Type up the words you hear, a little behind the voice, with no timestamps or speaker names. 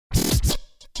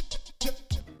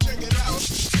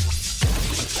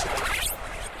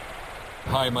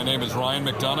Hi, my name is Ryan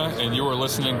McDonough, and you are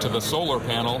listening to The Solar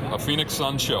Panel, a Phoenix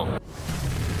Suns show. All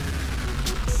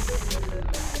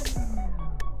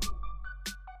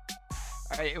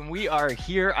right, and we are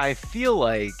here. I feel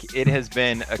like it has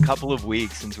been a couple of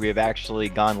weeks since we have actually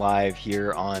gone live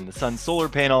here on the Sun Solar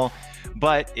Panel,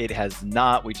 but it has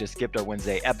not. We just skipped our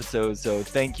Wednesday episode. So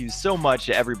thank you so much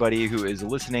to everybody who is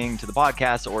listening to the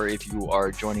podcast, or if you are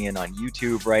joining in on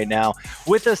YouTube right now.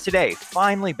 With us today,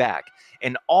 finally back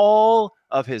in all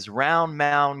of his round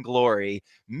mound glory,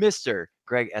 Mr.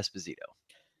 Greg Esposito.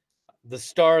 The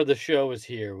star of the show is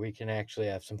here. We can actually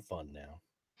have some fun now.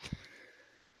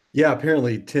 Yeah,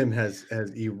 apparently Tim has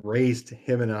erased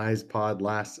him and I's pod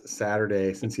last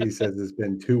Saturday since he says it's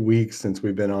been 2 weeks since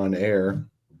we've been on air.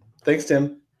 Thanks,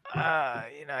 Tim.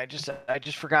 I just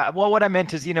forgot. Well, what I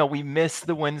meant is, we missed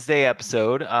the Wednesday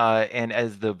episode, and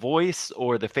as the voice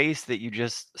or the face that you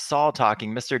just saw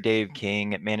talking, Mr. Dave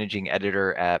King, managing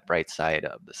editor at Bright Side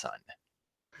of the Sun.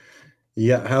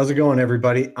 Yeah, how's it going,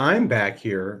 everybody? I'm back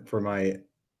here for my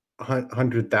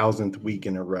 100,000th week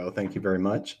in a row. Thank you very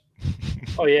much.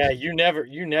 Oh yeah, you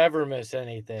never miss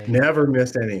anything. Never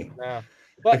missed any. No.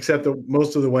 Except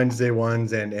most of the Wednesday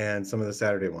ones and some of the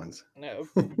Saturday ones. No.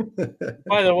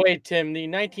 By the way, Tim, the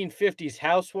 1950s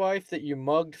housewife that you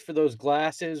mugged for those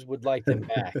glasses would like them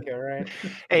back, all right?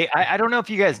 Hey, I don't know if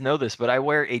you guys know this, but I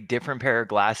wear a different pair of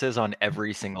glasses on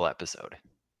every single episode.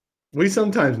 We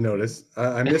sometimes notice.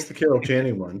 I missed the Carol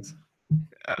Channing ones.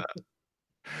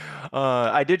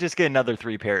 I did just get another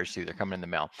 3 pairs too. They're coming in the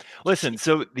mail. Listen,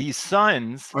 so these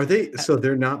Suns are they? So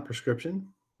they're not prescription?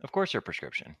 Of course, they're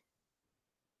prescription.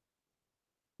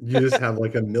 You just have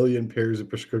like a million pairs of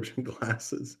prescription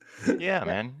glasses. Yeah,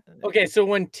 man. Okay, so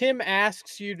when Tim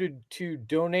asks you to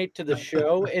donate to the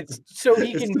show, it's so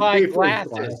he can buy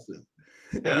glasses.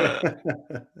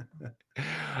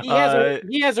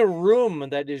 He has a room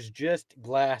that is just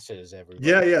glasses. Everybody.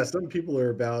 Yeah. Some people are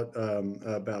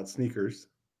about sneakers.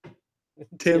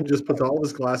 Tim just puts all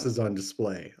his glasses on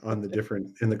display in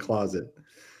the closet.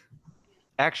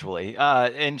 Actually,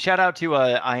 and shout out to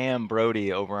I Am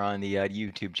Brody over on the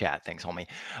YouTube chat. Thanks, homie.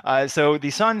 So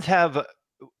the Suns have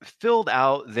filled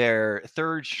out their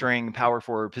third string power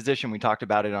forward position. We talked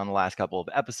about it on the last couple of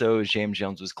episodes. James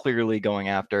Jones was clearly going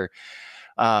after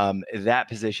that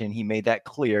position. He made that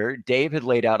clear. Dave had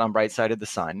laid out on Bright Side of the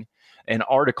Sun an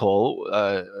article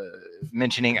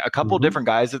mentioning a couple different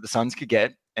guys that the Suns could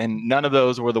get, and none of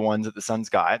those were the ones that the Suns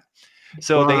got.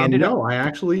 So they ended up. No, I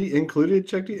actually included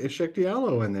Cheick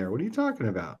Diallo in there. What are you talking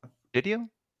about? Did you?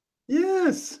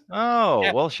 Yes. Oh,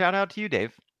 yeah. Well, shout out to you,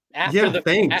 Dave.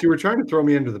 Thanks. You were trying to throw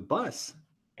me under the bus.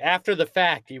 After the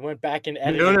fact, he went back and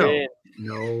edited it.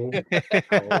 No.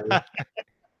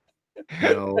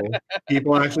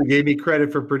 People actually gave me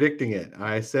credit for predicting it.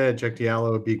 I said Cheick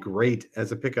Diallo would be great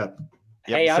as a pickup.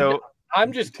 Yep. Hey,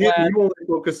 I'm just glad you only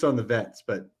focused on the vets,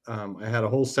 but I had a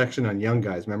whole section on young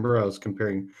guys. Remember, I was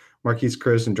comparing Marquise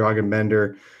Chris and Dragan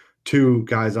Bender, 2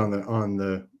 guys on the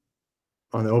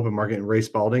open market, and Ray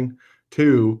Spalding,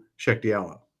 to Cheick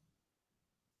Diallo.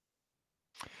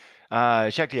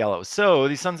 Cheick Diallo. So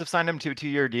the Suns have signed him to a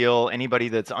 2-year deal. Anybody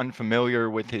that's unfamiliar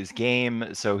with his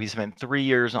game, so he spent 3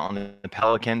 years on the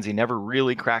Pelicans. He never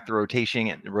really cracked the rotation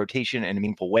in a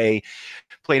meaningful way.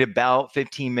 Played about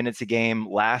 15 minutes a game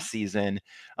last season.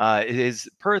 His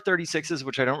per 36s,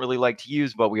 which I don't really like to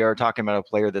use, but we are talking about a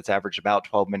player that's averaged about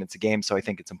 12 minutes a game, so I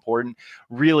think it's important.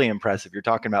 Really impressive. You're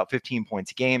talking about 15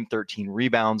 points a game, 13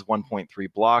 rebounds,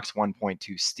 1.3 blocks,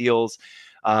 1.2 steals.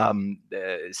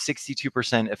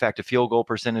 62% effective field goal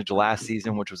percentage last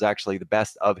season, which was actually the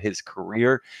best of his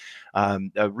career.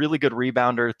 A really good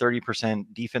rebounder,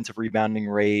 30% defensive rebounding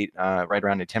rate, right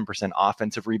around a 10%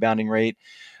 offensive rebounding rate.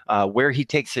 Where he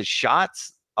takes his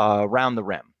shots around the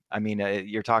rim. I mean,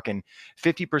 you're talking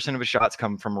 50% of his shots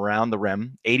come from around the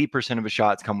rim, 80% of his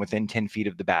shots come within 10 feet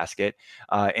of the basket,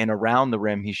 and around the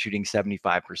rim, he's shooting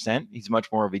 75%. He's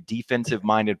much more of a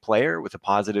defensive-minded player with a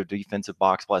positive defensive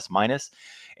box plus minus.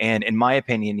 And in my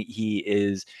opinion, he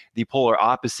is the polar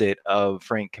opposite of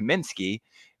Frank Kaminsky,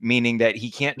 meaning that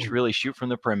he can't really shoot from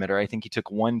the perimeter. I think he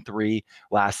took 1 3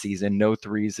 last season, no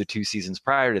threes the 2 seasons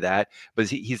prior to that. But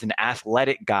he's an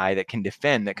athletic guy that can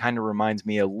defend. That kind of reminds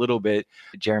me a little bit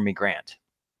of Jeremy Grant.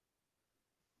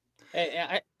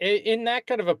 In that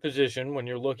kind of a position, when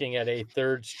you're looking at a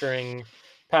third string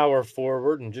power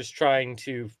forward and just trying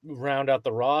to round out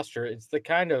the roster, it's the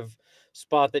kind of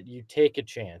spot that you take a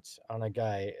chance on a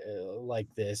guy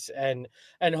like this and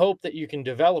hope that you can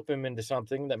develop him into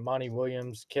something that Monty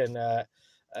Williams can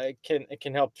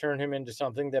help turn him into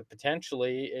something that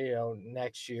potentially,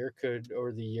 next year could,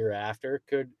 or the year after,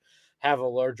 could have a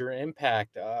larger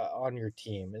impact on your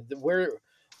team.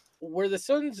 Where the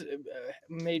Suns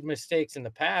made mistakes in the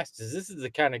past is this is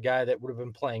the kind of guy that would have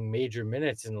been playing major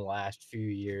minutes in the last few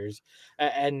years,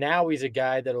 and now he's a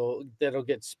guy that'll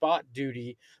get spot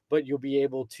duty, but you'll be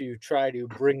able to try to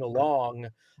bring along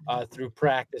through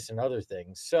practice and other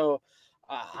things. So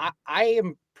I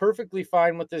am perfectly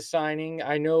fine with this signing.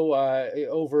 I know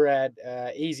over at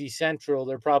AZ Central,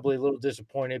 they're probably a little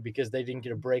disappointed because they didn't get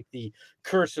to break the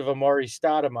curse of Amari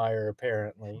Stoudemire,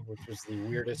 apparently, which was the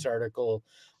weirdest article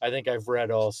I think I've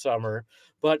read all summer.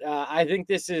 But I think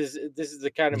this is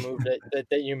the kind of move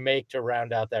that you make to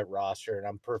round out that roster, and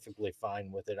I'm perfectly fine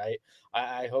with it.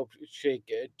 I hope Shake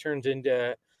turns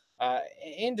into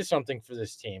something for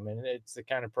this team, and it's the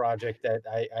kind of project that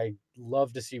I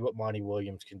love to see what Monty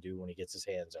Williams can do when he gets his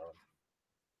hands on him.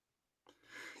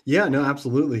 Yeah, no,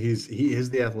 absolutely. He is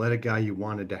the athletic guy you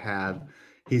wanted to have.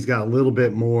 He's got a little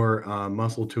bit more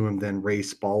muscle to him than Ray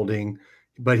Spalding,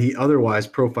 but he otherwise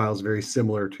profiles very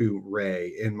similar to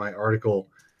Ray. In my article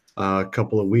a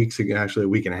couple of weeks ago, actually a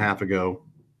week and a half ago,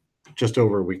 just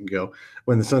over a week ago,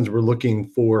 when the Suns were looking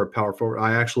for a power forward,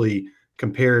 I actually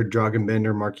compared Dragan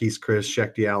Bender, Marquise Chris,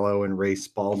 Cheick Diallo, and Ray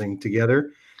Spalding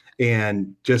together.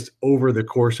 And just over the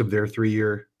course of their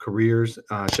 3-year careers,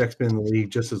 Cheick's been in the league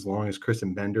just as long as Chris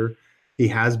and Bender. He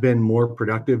has been more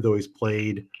productive, though he's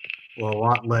played a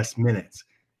lot less minutes.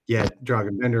 Yet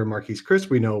Dragan Bender and Marquise Chris,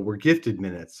 we know, were gifted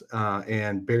minutes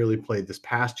and barely played this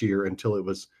past year until it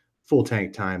was full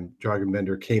tank time. Dragan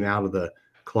Bender came out of the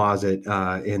closet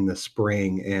in the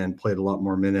spring and played a lot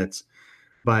more minutes.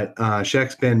 But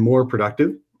Cheick's been more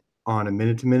productive on a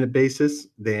minute-to-minute basis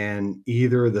than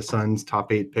either of the Suns'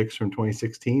 top 8 picks from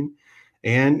 2016.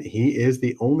 And he is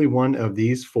the only one of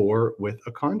these 4 with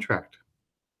a contract.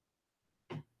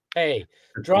 Hey,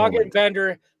 Dragan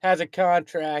Bender has a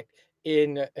contract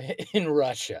in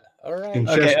Russia. All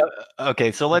right.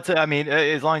 Okay. So let's. I mean,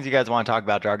 as long as you guys want to talk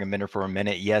about Dragan Bender for a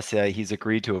minute, yes, he's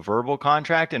agreed to a verbal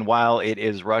contract, and while it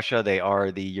is Russia, they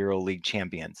are the EuroLeague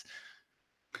champions.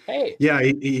 Hey. Yeah,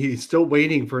 he's still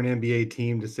waiting for an NBA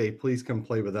team to say, please come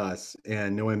play with us.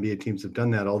 And no NBA teams have done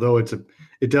that. Although it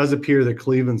does appear that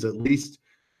Cleveland's at least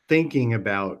thinking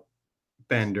about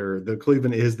Bender. The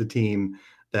Cleveland is the team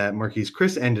that Marquise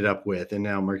Chris ended up with. And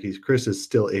now Marquise Chris is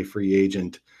still a free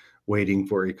agent waiting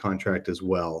for a contract as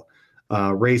well.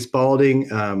 Ray Spalding,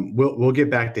 we'll get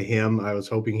back to him. I was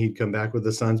hoping he'd come back with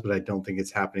the Suns, but I don't think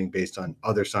it's happening based on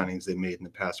other signings they made in the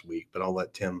past week. But I'll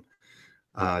let Tim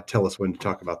tell us when to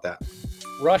talk about that.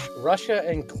 Russia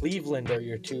and Cleveland are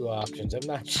your 2 options. I'm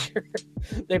not sure.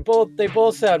 They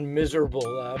both sound miserable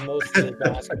most of the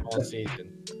basketball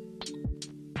season.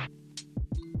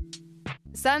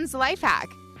 Suns life hack: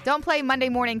 don't play Monday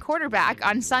morning quarterback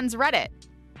on Suns Reddit.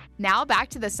 Now back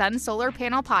to the Suns Solar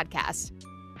Panel podcast.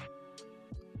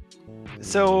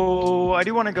 So I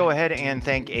do want to go ahead and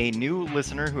thank a new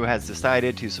listener who has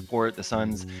decided to support the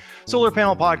Suns Solar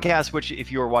Panel podcast, which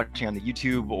if you are watching on the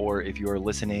YouTube or if you are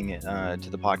listening to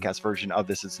the podcast version of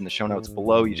this, it's in the show notes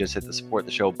below. You just hit the support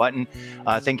the show button.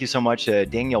 Thank you so much to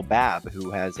Daniel Babb, who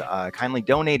has kindly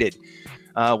donated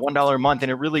 $1 a month,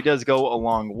 and it really does go a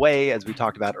long way. As we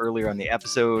talked about earlier on the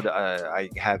episode,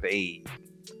 I have a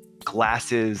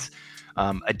glasses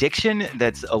addiction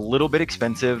that's a little bit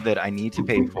expensive that I need to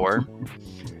pay for.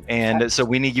 And so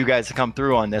we need you guys to come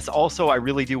through on this. Also, I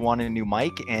really do want a new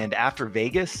mic. And after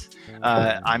Vegas,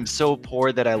 I'm so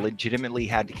poor that I legitimately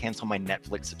had to cancel my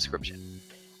Netflix subscription.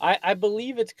 I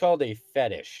believe it's called a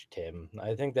fetish, Tim.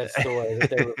 I think that's the way that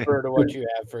they refer to what you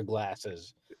have for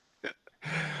glasses.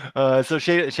 So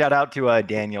shout out to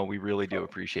Daniel. We really do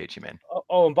appreciate you, man.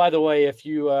 Oh, and by the way, if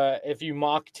you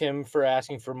mock Tim for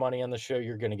asking for money on the show,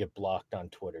 you're going to get blocked on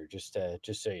Twitter. Just so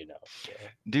you know. So.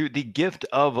 Dude, the gift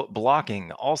of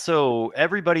blocking. Also,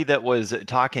 everybody that was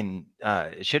talking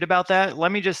shit about that,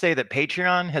 let me just say that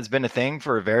Patreon has been a thing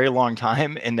for a very long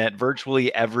time, and that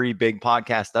virtually every big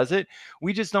podcast does it.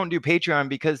 We just don't do Patreon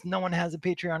because no one has a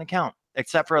Patreon account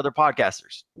except for other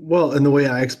podcasters. Well, and the way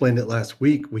I explained it last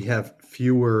week, we have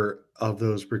fewer of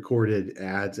those recorded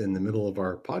ads in the middle of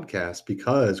our podcast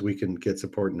because we can get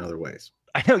support in other ways.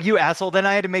 I know, you asshole. Then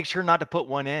I had to make sure not to put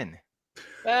one in.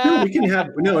 No, we can have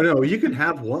no. You can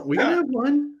have one. We can have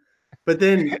one, but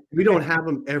then we don't have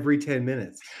them every 10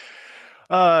 minutes.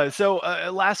 So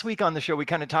last week on the show, we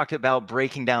kind of talked about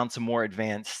breaking down some more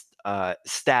advanced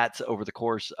stats over the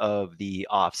course of the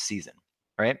off season,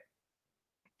 right?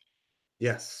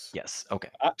 Yes. Okay.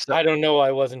 I don't know.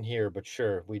 I wasn't here, but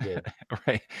sure, we did.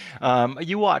 Right.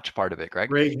 You watched part of it, Greg.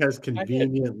 Greg has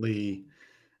conveniently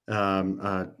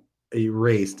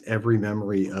erased every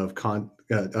memory of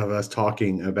us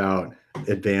talking about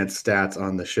advanced stats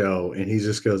on the show, and he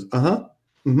just goes,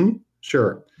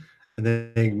 sure, and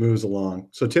then he moves along.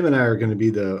 So Tim and I are going to be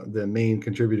the main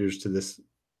contributors to this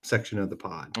section of the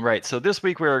pod. Right. So this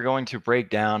week we are going to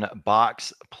break down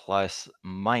box plus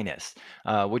minus,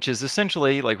 which is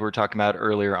essentially, like we were talking about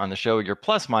earlier on the show, your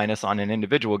plus minus on an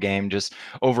individual game, just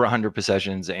over 100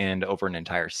 possessions and over an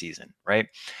entire season, right?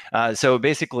 So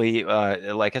basically,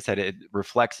 like I said, it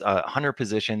reflects 100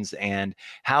 positions and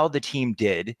how the team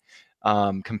did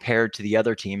compared to the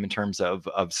other team in terms of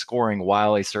scoring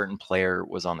while a certain player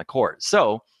was on the court.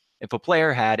 So if a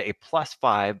player had a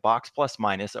 +5 box plus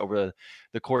minus over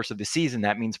the course of the season,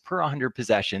 that means per 100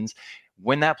 possessions,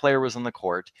 when that player was on the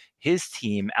court, his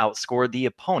team outscored the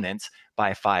opponents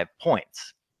by 5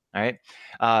 points. All right.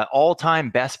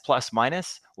 All-time best plus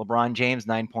minus, LeBron James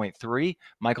 9.3,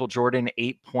 Michael Jordan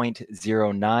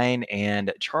 8.09,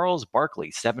 and Charles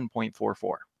Barkley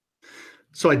 7.44.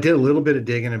 So I did a little bit of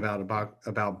digging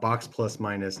about box plus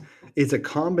minus. It's a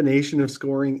combination of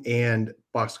scoring and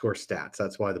box score stats.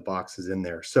 That's why the box is in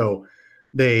there. So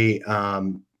they,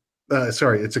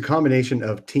 it's a combination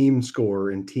of team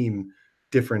score and team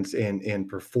difference in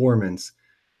performance,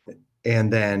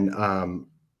 and then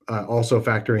also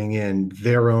factoring in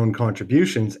their own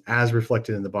contributions as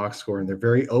reflected in the box score. And they're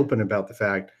very open about the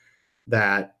fact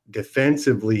that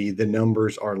defensively the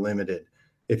numbers are limited.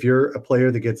 If you're a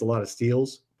player that gets a lot of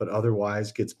steals, but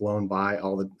otherwise gets blown by a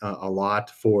lot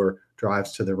for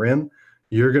drives to the rim,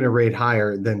 you're going to rate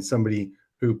higher than somebody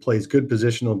who plays good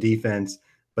positional defense,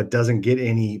 but doesn't get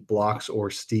any blocks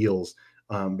or steals.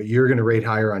 But you're going to rate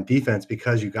higher on defense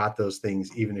because you got those things,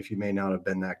 even if you may not have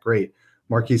been that great.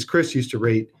 Marquise Chris used to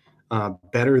rate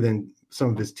better than some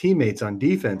of his teammates on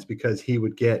defense because he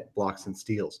would get blocks and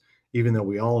steals, even though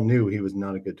we all knew he was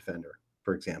not a good defender,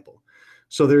 for example.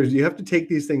 So you have to take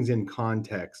these things in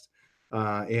context.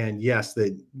 And yes,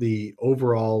 the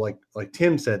overall, like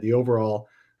Tim said, the overall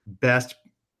best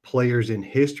players in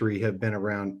history have been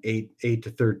around 8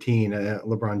 to 13.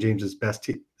 LeBron James's best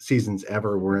seasons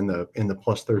ever were in the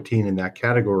plus 13 in that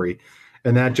category.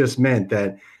 And that just meant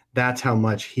that that's how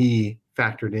much he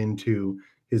factored into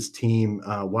his team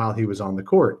while he was on the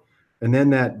court. And then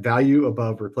that value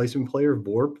above replacement player,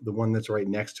 VORP, the one that's right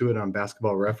next to it on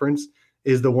Basketball Reference,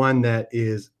 is the one that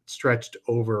is stretched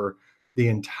over the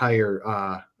entire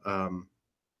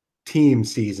team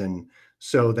season,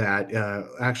 so that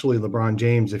actually LeBron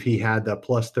James, if he had the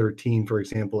plus 13, for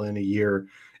example, in a year,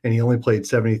 and he only played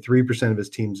 73% of his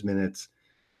team's minutes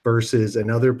versus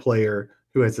another player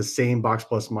who has the same box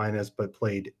plus minus but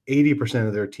played 80%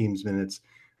 of their team's minutes,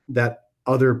 that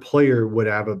other player would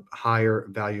have a higher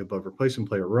value above replacement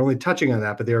player. We're only touching on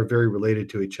that, but they are very related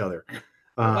to each other.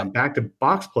 Back to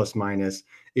box plus minus,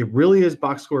 it really is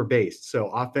box score based. So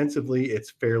offensively,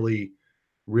 it's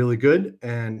really good,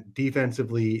 and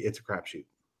defensively, it's a crapshoot.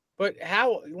 But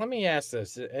let me ask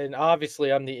this, and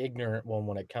obviously I'm the ignorant one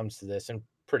when it comes to this and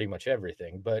pretty much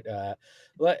everything, but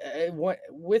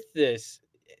with this,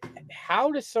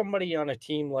 how does somebody on a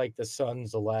team like the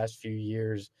Suns the last few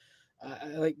years,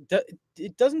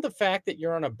 doesn't the fact that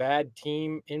you're on a bad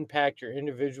team impact your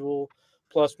individual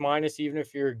plus minus, even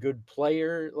if you're a good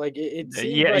player? Like it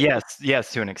seems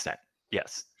yes, to an extent,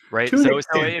 yes. Right. To an So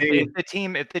extent,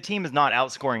 if the team is not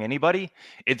outscoring anybody,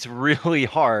 it's really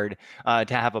hard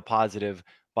to have a positive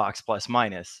box plus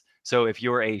minus. So if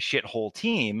you're a shithole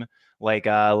team, like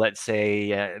let's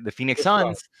say the Phoenix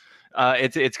Suns,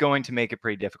 it's going to make it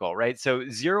pretty difficult, right? So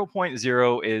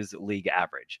 0.0 is league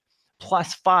average.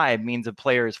 +5 means a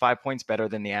player is 5 points better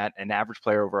than an average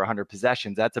player over 100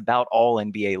 possessions. That's about all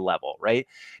NBA level, right?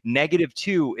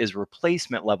 -2 is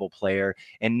replacement level player,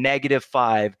 and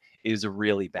 -5 is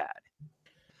really bad.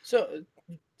 So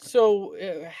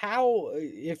how,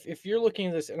 if you're looking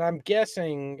at this, and I'm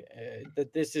guessing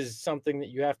that this is something that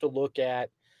you have to look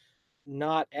at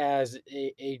not as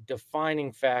a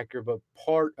defining factor, but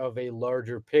part of a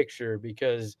larger picture,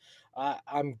 because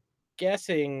I'm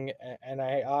guessing, and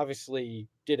I obviously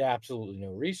did absolutely no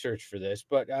research for this,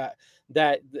 but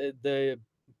that the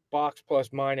box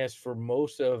plus minus for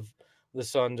most of the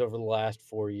Suns over the last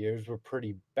 4 years were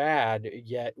pretty bad,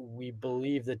 yet we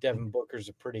believe that Devin Booker's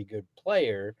a pretty good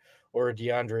player, or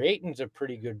DeAndre Ayton's a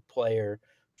pretty good player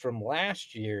from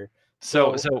last year.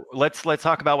 So let's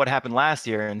talk about what happened last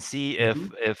year and see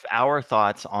if our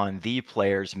thoughts on the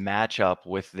players match up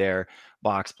with their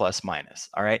box plus minus.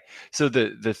 All right. So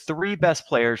the three best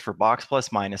players for box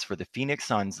plus minus for the Phoenix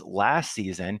Suns last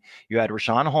season, you had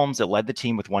Richaun Holmes that led the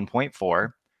team with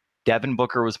 1.4, Devin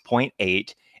Booker was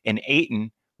 0.8, and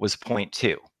Ayton was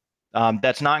 0.2.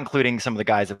 That's not including some of the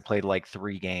guys that played like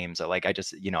 3 games. Like I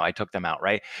just, I took them out,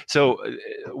 right? So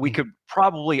we could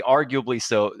probably arguably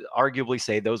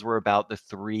say those were about the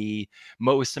 3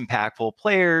 most impactful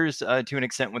players to an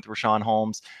extent with Richaun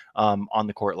Holmes on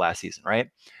the court last season, right?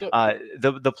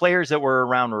 The players that were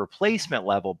around replacement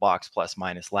level box plus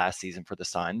minus last season for the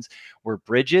Suns were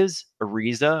Bridges,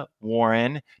 Ariza,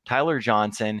 Warren, Tyler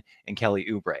Johnson, and Kelly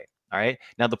Oubre. All right.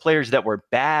 Now, the players that were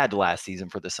bad last season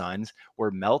for the Suns were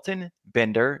Melton,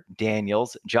 Bender,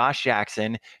 Daniels, Josh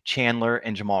Jackson, Chandler,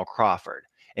 and Jamal Crawford.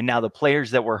 And now the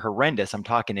players that were horrendous, I'm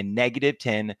talking a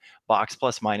 -10 box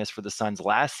plus minus for the Suns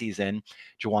last season,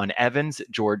 Juwan Evans,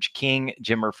 George King,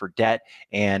 Jimmer Fredette,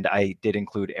 and I did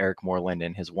include Eric Moreland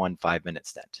in his 1 5-minute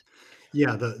stint.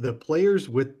 Yeah, the players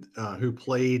with who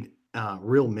played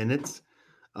real minutes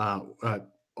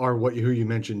are who you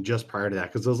mentioned just prior to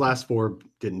that, because those last 4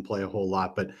 didn't play a whole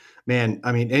lot. But man,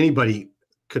 I mean, anybody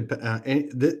could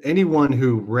anyone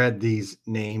who read these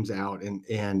names out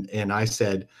and I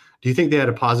said, do you think they had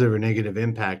a positive or negative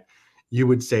impact? You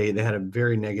would say they had a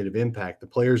very negative impact. The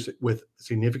players with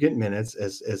significant minutes,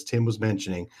 as Tim was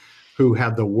mentioning, who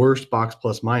had the worst box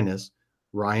plus minus: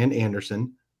 Ryan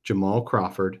Anderson, Jamal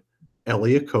Crawford,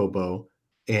 Elie Okobo,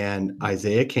 and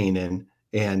Isaiah Canaan.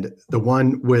 And the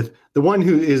one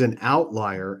who is an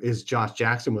outlier is Josh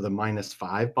Jackson with a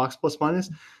 -5 box plus minus.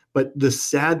 But the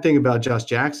sad thing about Josh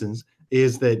Jackson's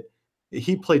is that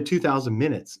he played 2,000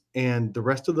 minutes, and the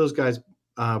rest of those guys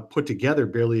put together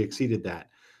barely exceeded that.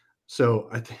 So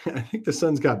I think the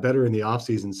Suns got better in the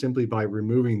offseason simply by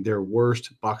removing their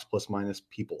worst box plus minus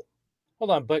people.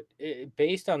 Hold on, but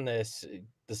based on this,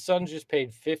 the Suns just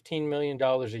paid $15 million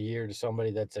a year to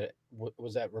somebody that's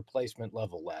was at replacement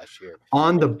level last year.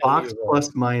 On the box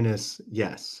plus minus,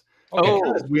 yes. Okay.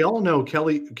 Because we all know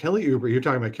Kelly Oubre. You're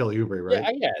talking about Kelly Oubre, right?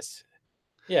 Yeah, yes.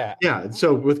 Yeah. Yeah.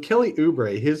 So with Kelly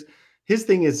Oubre, his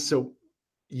thing is, so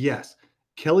yes,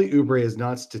 Kelly Oubre is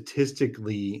not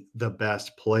statistically the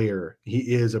best player.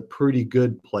 He is a pretty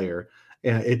good player.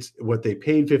 And it's what they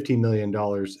paid $15 million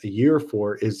a year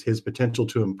for is his potential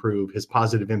to improve, his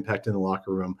positive impact in the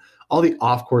locker room, all the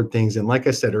off-court things. And like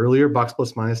I said earlier, box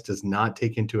plus minus does not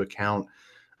take into account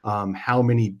how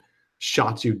many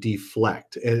shots you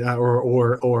deflect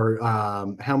or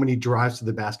how many drives to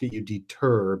the basket you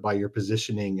deter by your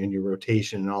positioning and your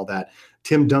rotation and all that.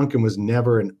 Tim Duncan was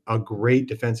never a great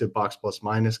defensive box plus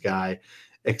minus guy,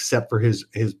 except for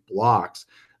his blocks.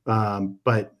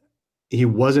 But he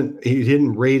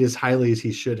didn't rate as highly as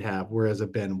he should have. Whereas a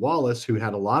Ben Wallace, who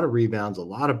had a lot of rebounds, a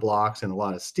lot of blocks, and a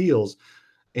lot of steals,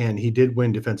 and he did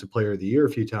win Defensive Player of the Year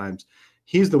a few times,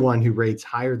 he's the one who rates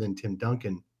higher than Tim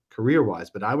Duncan career-wise.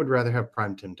 But I would rather have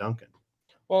prime Tim Duncan.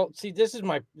 Well, see, this is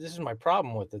my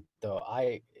problem with it, though.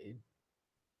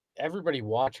 Everybody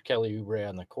watched Kelly Oubre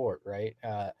on the court, right?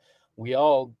 We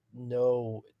all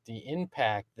know the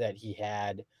impact that he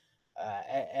had.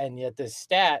 And yet this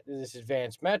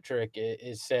advanced metric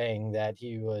is saying that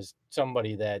he was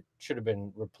somebody that should have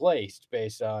been replaced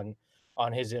based on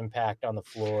his impact on the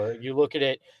floor. You look at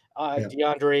it,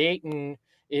 DeAndre Ayton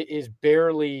is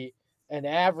barely an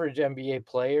average NBA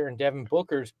player, and Devin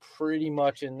Booker's pretty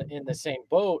much in the same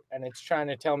boat. And it's trying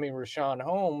to tell me Richaun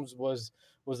Holmes was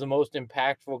the most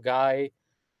impactful guy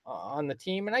on the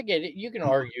team. And I get it. You can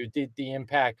argue the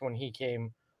impact when he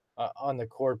came on the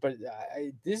court, but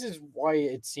this is why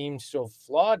it seems so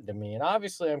flawed to me. And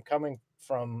obviously, I'm coming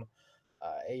from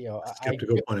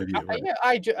skeptical point of view. Right?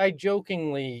 I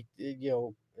jokingly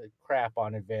crap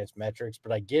on advanced metrics,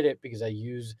 but I get it because I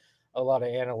use a lot of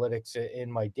analytics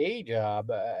in my day job,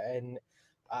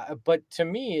 but to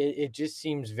me, it just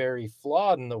seems very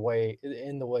flawed in the way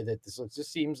that this looks. This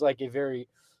seems like a very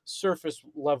surface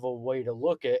level way to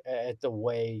look at the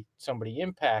way somebody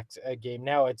impacts a game.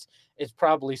 Now it's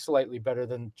probably slightly better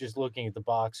than just looking at the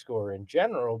box score in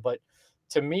general, but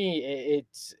to me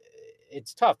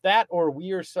it's tough. That, or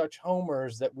we are such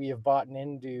homers that we have bought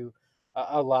into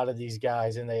a lot of these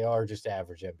guys and they are just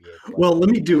average NBA players. Well, let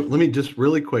me just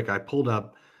really quick. I pulled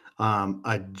up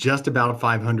a just about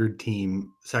 500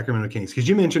 team Sacramento Kings, because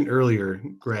you mentioned earlier,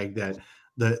 Greg, that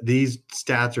these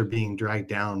stats are being dragged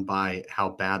down by how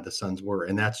bad the Suns were.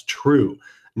 And that's true.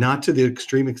 Not to the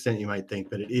extreme extent you might think,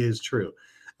 but it is true.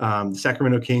 The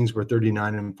Sacramento Kings were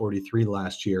 39-43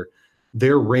 last year.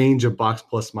 Their range of box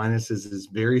plus minuses is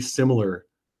very similar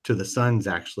to the Suns,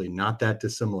 actually, not that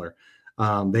dissimilar.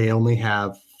 They only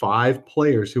have 5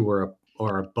 players who are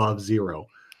above 0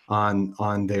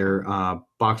 on their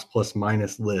box plus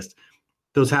minus list.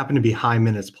 Those happen to be high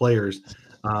minutes players.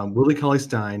 Willie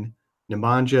Cauley-Stein,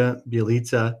 Nemanja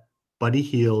Bjelica, Buddy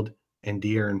Hield, and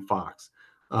De'Aaron Fox.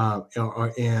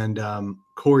 and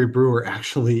Corey Brewer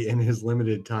actually in his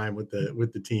limited time with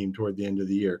the team toward the end of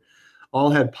the year, all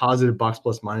had positive box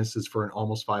plus minuses for an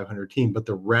almost 500 team, but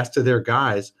the rest of their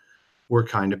guys were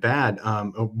kind of bad,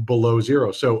 below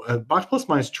zero. So box plus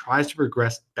minus tries to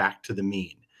regress back to the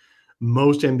mean.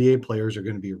 Most NBA players are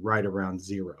going to be right around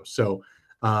zero. So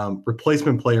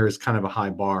replacement player is kind of a high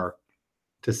bar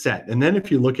to set. And then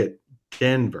if you look at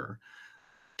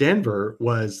Denver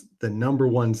was the number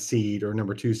 1 seed or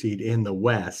number 2 seed in the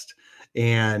West,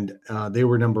 and they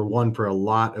were number 1 for a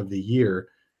lot of the year.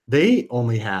 They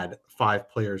only had 5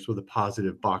 players with a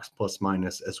positive box plus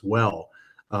minus as well,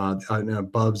 an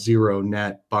above zero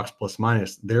net box plus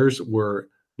minus. Theirs were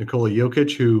Nikola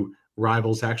Jokic, who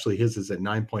rivals, actually his is at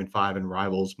 9.5 and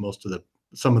rivals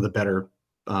some of the better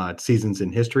seasons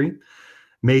in history.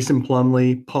 Mason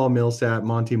Plumlee, Paul Millsap,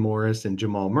 Monty Morris, and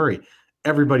Jamal Murray.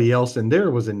 Everybody else in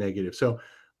there was a negative. So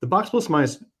the box plus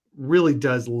minus really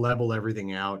does level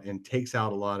everything out and takes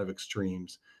out a lot of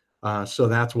extremes. So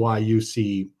that's why you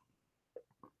see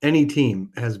any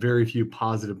team has very few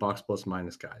positive box plus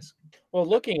minus guys. Well,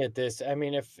 looking at this, I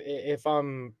mean, if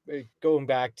I'm going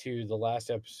back to the last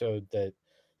episode that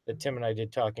Tim and I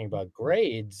did talking about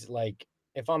grades, like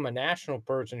if I'm a national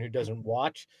person who doesn't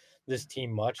watch this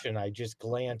team much and I just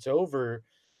glance over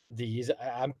these,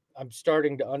 I'm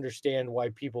starting to understand why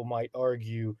people might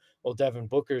argue, well, Devin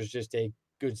Booker's just a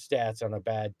good stats on a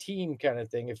bad team kind of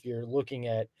thing if you're looking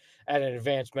at an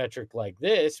advanced metric like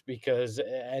this, because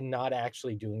and not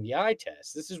actually doing the eye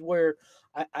test. This is where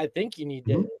I think you need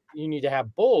to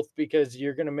have both, because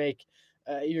you're going to make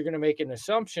an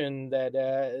assumption that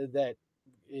that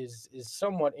is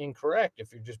somewhat incorrect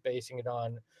if you're just basing it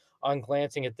on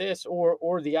glancing at this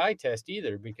or the eye test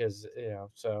either, because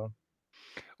so.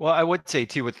 Well, I would say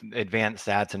too with advanced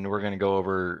stats, and we're going to go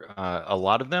over a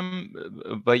lot of them,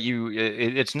 but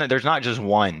there's not just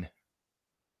one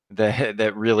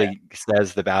that really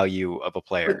says the value of a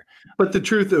player. But the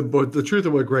truth of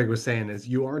what Greg was saying is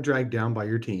you are dragged down by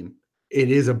your team. It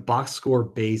is a box score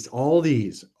based. All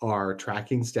these are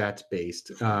tracking stats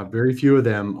based. Very few of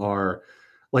them are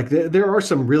like there are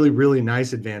some really, really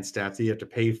nice advanced stats that you have to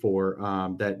pay for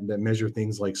that measure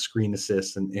things like screen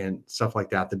assists and stuff like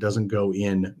that doesn't go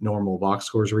in normal box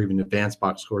scores or even advanced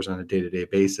box scores on a day-to-day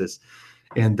basis.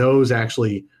 And those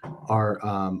actually are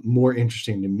more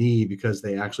interesting to me because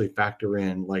they actually factor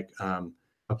in like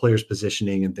a player's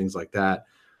positioning and things like that.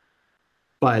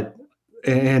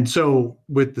 And so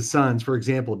with the Suns, for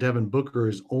example, Devin Booker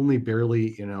is only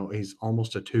barely, he's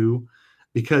almost a 2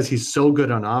 because he's so good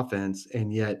on offense,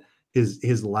 and yet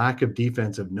his lack of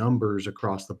defensive numbers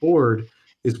across the board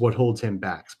is what holds him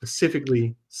back,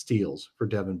 specifically steals for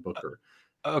Devin Booker.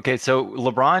 Okay, so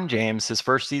LeBron James, his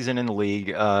first season in the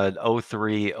league,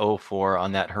 03-04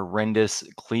 on that horrendous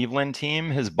Cleveland team,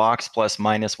 his box plus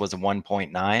minus was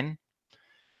 1.9.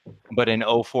 But in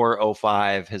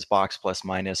 04-05, his box plus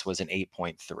minus was an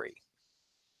 8.3.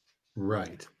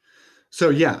 Right. So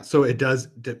yeah, so it does,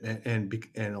 and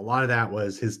a lot of that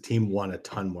was his team won a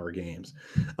ton more games.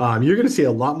 You're going to see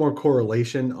a lot more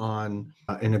correlation on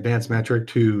an advanced metric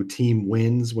to team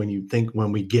wins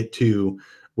when we get to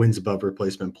wins above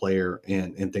replacement player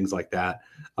and things like that.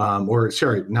 Or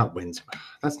sorry, not wins.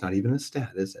 That's not even a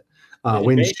stat, is it?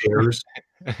 Win shares.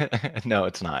 No,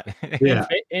 it's not. Yeah.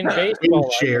 In baseball,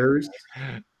 win shares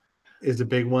is a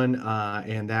big one.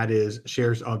 And that is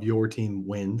shares of your team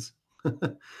wins.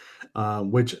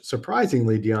 Which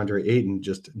surprisingly DeAndre Ayton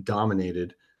just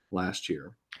dominated last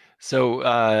year.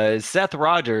 So Seth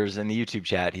Rogers in the YouTube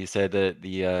chat, he said that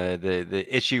the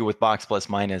issue with box plus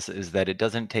minus is that it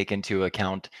doesn't take into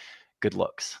account good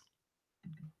looks.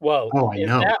 Well, I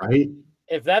know, right?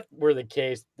 If that were the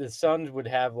case, the Suns would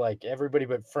have like everybody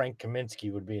but Frank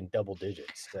Kaminsky would be in double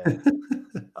digits. So.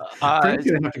 Frank's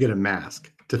gonna have to get a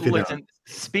mask to fit Listen,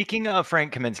 speaking of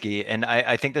Frank Kaminsky, and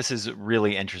I think this is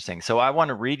really interesting. So I want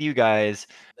to read you guys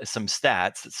some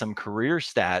stats, some career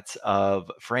stats of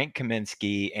Frank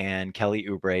Kaminsky and Kelly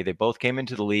Oubre. They both came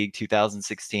into the league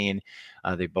 2016.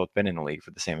 They've both been in the league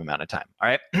for the same amount of time. All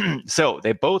right. So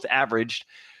they both averaged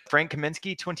Frank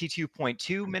Kaminsky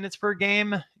 22.2 minutes per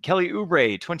game. Kelly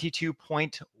Oubre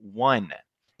 22.1.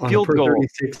 Field goal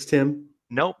 36, Tim?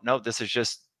 Nope. This is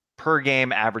just per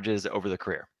game averages over the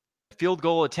career. Field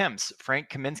goal attempts, Frank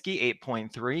Kaminsky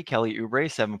 8.3, Kelly Oubre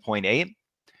 7.8.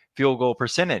 Field goal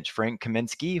percentage, Frank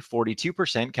Kaminsky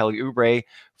 42%, Kelly Oubre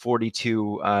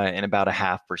 42 and about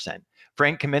 0.5%.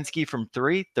 Frank Kaminsky from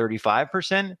 3,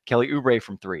 35%, Kelly Oubre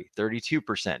from 3,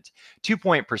 32%.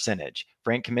 2-point percentage,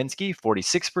 Frank Kaminsky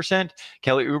 46%,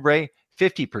 Kelly Oubre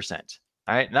 50%.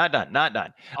 All right, not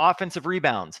done. Offensive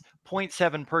rebounds,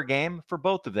 0.7 per game for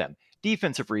both of them.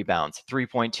 Defensive rebounds,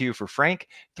 3.2 for Frank,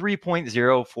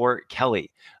 3.0 for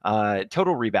Kelly.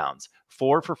 Total rebounds,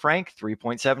 4 for Frank,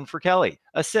 3.7 for Kelly.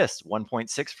 Assists,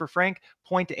 1.6 for Frank,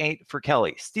 0.8 for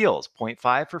Kelly. Steals,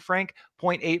 0.5 for Frank,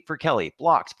 0.8 for Kelly.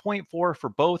 Blocks, 0.4 for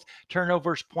both.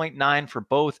 Turnovers, 0.9 for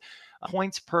both.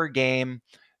 Points per game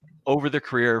over the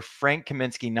career, Frank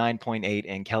Kaminsky 9.8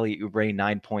 and Kelly Oubre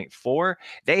 9.4.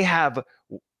 They have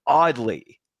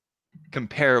oddly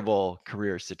comparable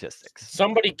career statistics.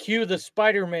 Somebody cue the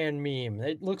Spider-Man meme.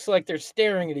 It looks like they're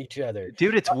staring at each other.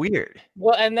 Dude, it's weird.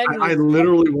 Well, and then I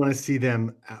literally want to see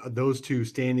them, those two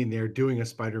standing there doing a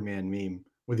Spider-Man meme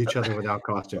with each other without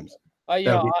costumes.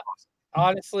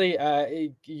 honestly,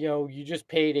 you just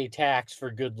paid a tax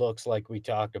for good looks, like we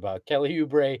talked about. Kelly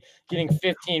Oubre getting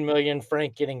 15 million,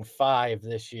 Frank getting 5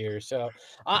 this year. So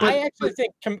I actually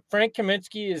think Frank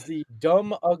Kaminsky is the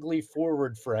dumb, ugly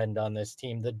forward friend on this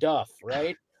team, the Duff,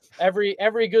 right?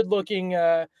 Every good looking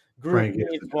group Frank is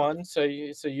needs the Duff. one. So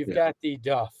you've got the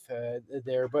Duff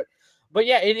there, but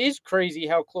yeah, it is crazy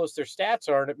how close their stats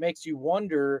are, and it makes you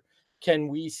wonder: can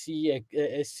we see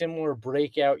a similar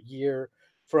breakout year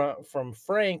from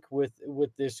Frank with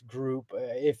this group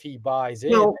if he buys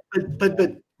in? No,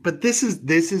 but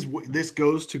this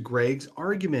goes to Greg's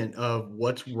argument of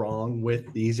what's wrong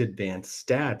with these advanced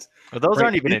stats. Well, those Right.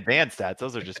 aren't even advanced stats.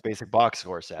 Those are just basic box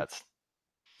score stats.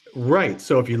 Right.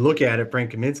 So if you look at it,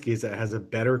 Frank Kaminsky has a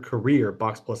better career,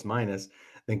 box plus minus,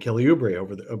 than Kelly Oubre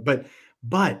over the.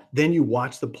 But then you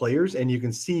watch the players and you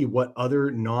can see what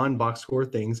other non-box score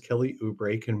things Kelly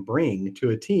Oubre can bring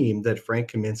to a team that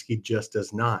Frank Kaminsky just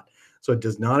does not. So it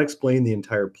does not explain the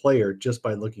entire player just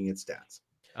by looking at stats.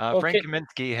 Frank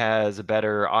Kaminsky has a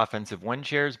better offensive win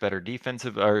shares, better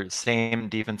defensive, or same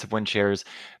defensive win shares,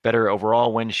 better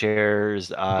overall win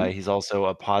shares. He's also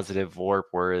a positive VORP,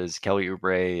 whereas Kelly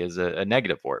Oubre is a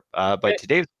negative VORP. But to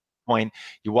Dave's point,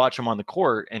 you watch him on the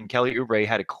court, and Kelly Oubre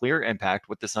had a clear impact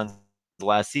with the Suns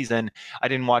last season. I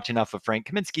didn't watch enough of Frank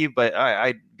Kaminsky, but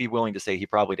I'd be willing to say he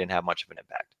probably didn't have much of an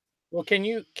impact. Well, can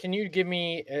you give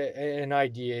me an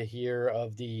idea here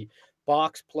of the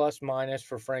box plus minus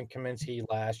for Frank Kaminsky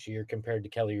last year compared to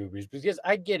Kelly Oubre's? Because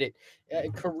I get it,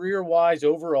 career-wise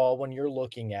overall, when you're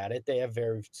looking at it, they have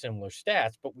very similar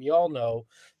stats. But we all know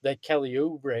that Kelly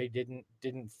Oubre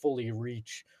didn't fully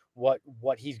reach what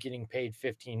he's getting paid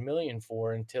 15 million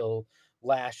for until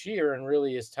last year, and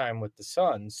really his time with the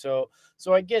Suns. So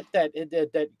I get that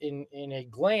in a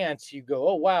glance you go,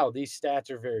 oh wow, these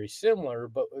stats are very similar,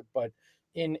 but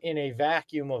in a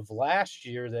vacuum of last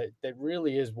year, that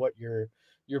really is what you're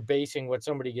basing what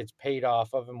somebody gets paid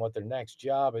off of, and what their next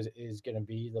job is going to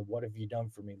be. The what have you done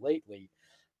for me lately?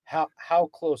 How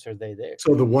close are they there?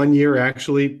 So the 1 year,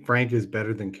 actually, Frank is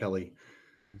better than Kelly.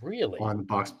 Really? On the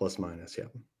box plus minus, yeah.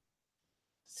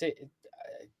 See,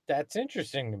 that's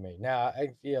interesting to me. Now,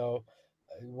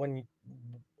 when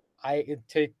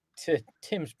to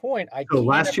Tim's point, so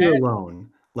last year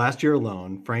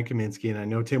alone, Frank Kaminsky, and I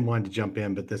know Tim wanted to jump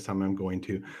in, but this time I'm going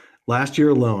to. Last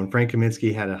year alone, Frank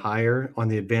Kaminsky had a higher on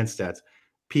the advanced stats,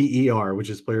 PER, which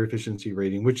is player efficiency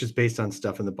rating, which is based on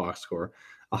stuff in the box score,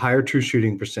 a higher true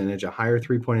shooting percentage, a higher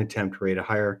 3-point attempt rate, a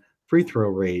higher free throw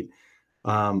rate,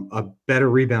 a better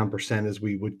rebound percent, as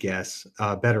we would guess,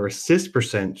 better assist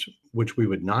percent, which we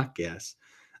would not guess.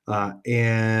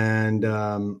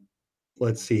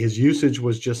 Let's see, his usage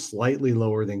was just slightly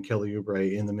lower than Kelly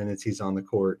Oubre in the minutes he's on the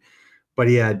court, but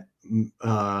he had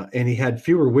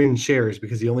fewer win shares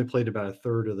because he only played about a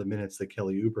third of the minutes that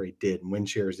Kelly Oubre did. And win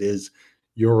shares is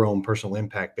your own personal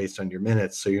impact based on your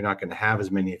minutes, so you're not going to have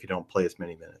as many if you don't play as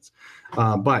many minutes.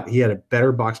 But he had a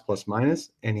better box plus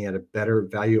minus, and he had a better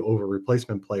value over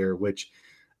replacement player, which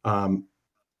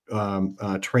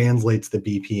translates the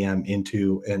BPM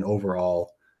into an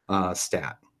overall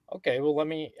stat. Okay, well, let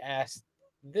me ask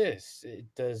this.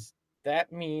 Does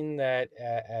that mean that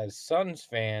as Suns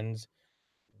fans,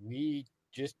 we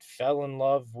just fell in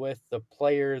love with the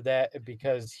player that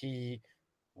because he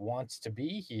wants to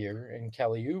be here, and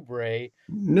Kelly Oubre?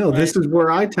 No, this is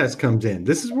where eye test comes in.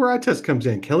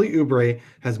 Kelly Oubre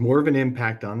has more of an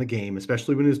impact on the game,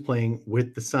 especially when he was playing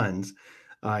with the Suns.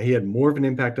 He had more of an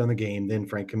impact on the game than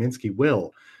Frank Kaminsky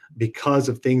will, because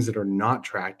of things that are not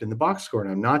tracked in the box score.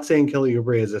 And I'm not saying Kelly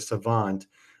Oubre is a savant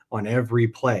on every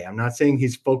play. I'm not saying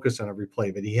he's focused on every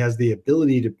play, but he has the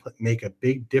ability to make a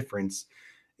big difference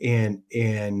in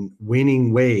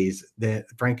winning ways that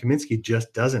Frank Kaminsky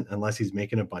just doesn't, unless he's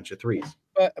making a bunch of threes.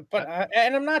 But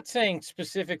and I'm not saying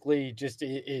specifically just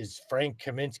is Frank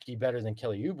Kaminsky better than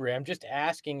Kelly Oubre. I'm just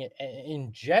asking in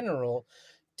general.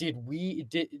 Did we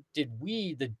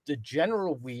the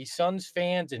general Suns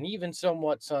fans, and even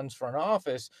somewhat Suns front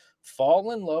office,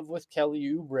 fall in love with Kelly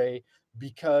Oubre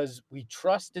because we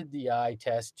trusted the eye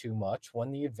test too much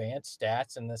when the advanced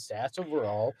stats and the stats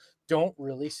overall don't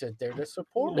really sit there to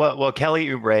support it. Well, Kelly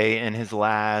Oubre in his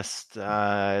last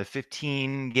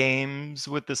 15 games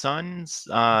with the Suns,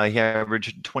 he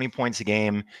averaged 20 points a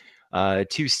game,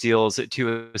 2 steals,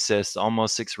 2 assists,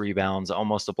 almost 6 rebounds,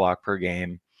 almost a block per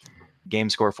game. Game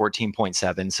score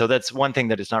 14.7. So that's one thing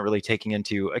that it's not really taking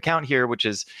into account here, which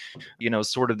is,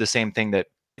 sort of the same thing that.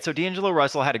 So D'Angelo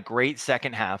Russell had a great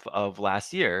second half of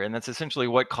last year, and that's essentially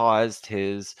what caused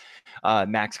his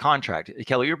max contract.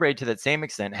 Kelly Oubre, to that same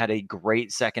extent, had a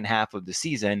great second half of the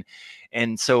season.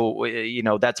 And so,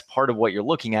 that's part of what you're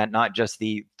looking at, not just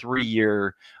the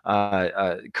 3-year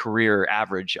career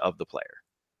average of the player.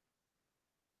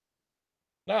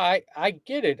 No, I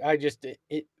get it. I just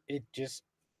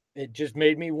it just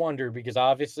made me wonder because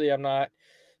obviously I'm not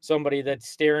somebody that's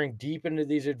staring deep into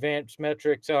these advanced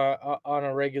metrics on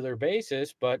a regular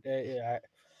basis, but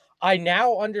I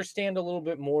now understand a little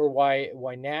bit more why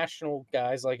national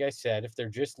guys, like I said, if they're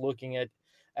just looking at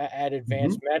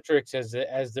advanced metrics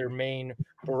as their main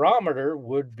barometer,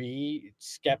 would be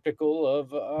skeptical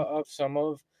of some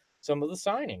of the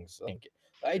signings.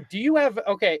 Like, do you have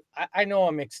okay? I know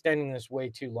I'm extending this way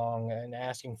too long and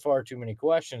asking far too many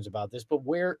questions about this, but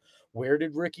where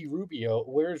did Ricky Rubio?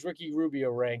 Where is Ricky Rubio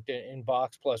ranked in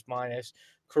box plus minus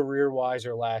career wise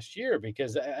or last year?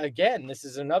 Because again, this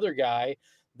is another guy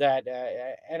that,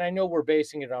 and I know we're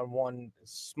basing it on one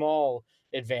small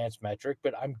advanced metric,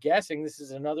 but I'm guessing this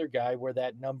is another guy where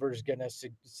that number is going to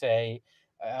say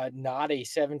not a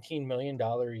 $17 million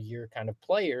a year kind of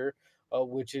player.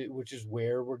 Which is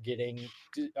where we're getting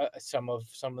some of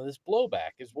this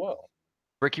blowback as well.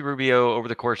 Ricky Rubio, over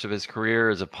the course of his career,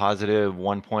 is a positive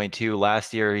 1.2.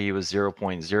 Last year, he was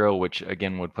 0.0, which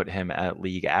again would put him at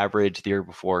league average. The year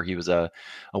before, he was a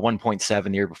 1.7.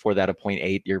 The year before that, a 0.8.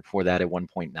 The year before that, a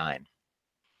 1.9.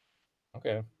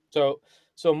 Okay, so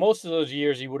most of those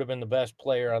years he would have been the best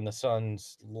player on the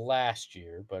Suns last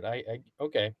year. But I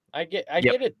get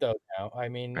it though now. I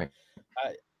mean, right.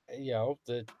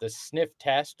 The sniff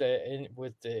test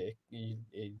with the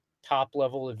top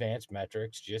level advanced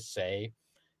metrics just say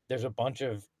there's a bunch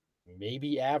of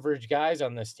maybe average guys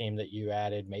on this team that you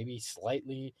added, maybe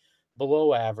slightly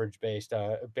below average based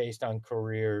on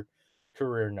career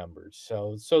numbers.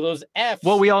 So those Fs.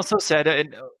 Well, we also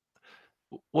said,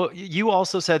 well, you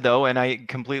also said, though, and I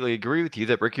completely agree with you,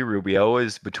 that Ricky Rubio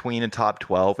is between a top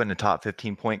 12 and a top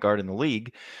 15 point guard in the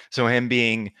league. So him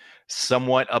being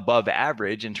somewhat above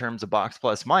average in terms of box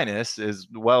plus minus, as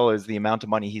well as the amount of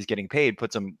money he's getting paid,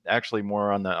 puts him actually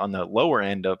more on the lower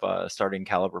end of starting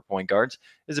caliber point guards,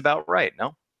 is about right,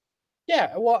 no?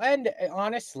 Yeah, well, and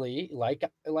honestly, like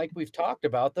we've talked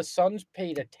about, the Suns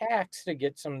paid a tax to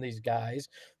get some of these guys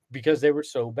because they were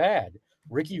so bad.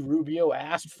 Ricky Rubio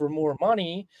asked for more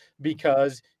money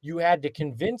because you had to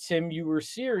convince him you were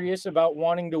serious about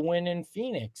wanting to win in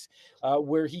Phoenix,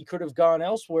 where he could have gone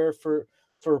elsewhere for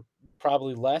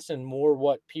probably less and more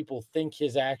what people think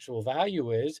his actual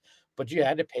value is. But you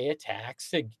had to pay a tax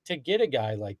to get a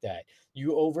guy like that.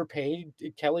 You overpaid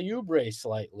Kelly Oubre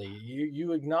slightly.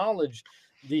 You acknowledge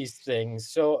these things.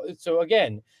 So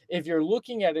again, if you're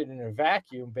looking at it in a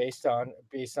vacuum based on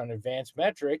advanced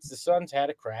metrics, the Suns had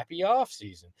a crappy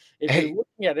offseason. If you're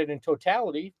looking at it in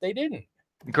totality, they didn't.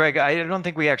 Greg, I don't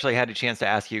think we actually had a chance to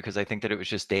ask you because I think that it was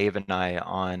just Dave and I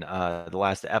on the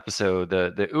last episode,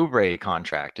 the Oubre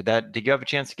contract. Did you have a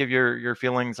chance to give your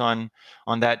feelings on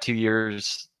that 2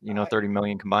 years, 30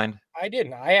 million combined? I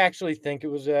didn't. I actually think it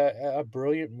was a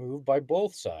brilliant move by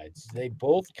both sides. They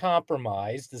both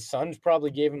compromised. The Suns probably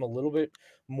gave him a little bit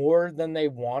more than they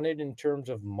wanted in terms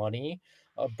of money,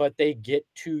 but they get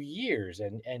 2 years.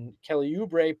 And Kelly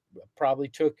Oubre probably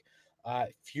took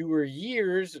fewer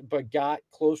years, but got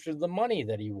closer to the money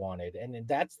that he wanted. And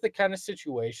that's the kind of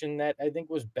situation that I think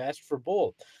was best for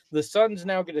both. The Suns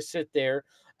now get to sit there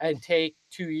and take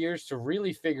 2 years to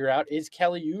really figure out, is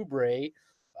Kelly Oubre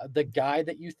the guy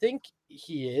that you think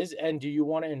he is, and do you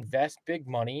want to invest big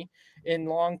money in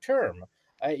long term?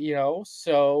 That's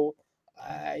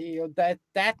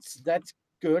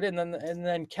good. And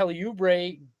then Kelly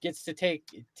Oubre gets to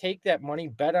take that money,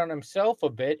 bet on himself a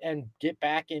bit, and get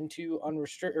back into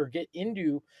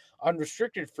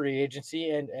unrestricted free agency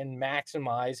and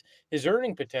maximize his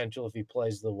earning potential if he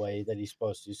plays the way that he's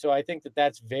supposed to. So I think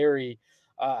that's a very,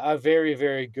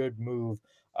 very good move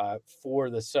for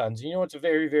the Suns. You know what's a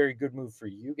very, very good move for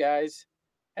you guys?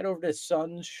 Head over to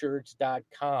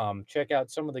sunshirts.com. Check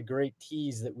out some of the great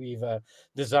tees that we've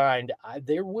designed.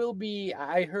 There will be,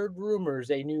 I heard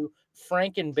rumors, a new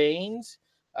Frank and Baines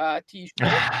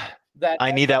t-shirt. that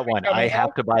I need that one. I coming have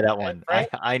up, to buy that one. right?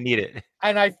 I need it.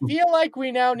 And I feel like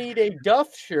we now need a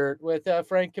Duff shirt with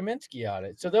Frank Kaminsky on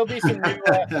it. So there'll be some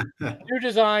new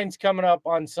designs coming up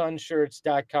on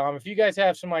sunshirts.com. If you guys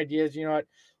have some ideas, you know what,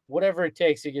 whatever it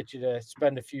takes to get you to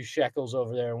spend a few shekels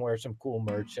over there and wear some cool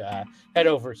merch, head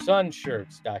over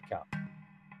sunshirts.com.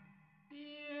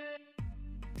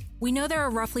 We know there are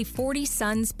roughly 40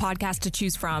 Suns podcasts to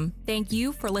choose from. Thank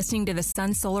you for listening to the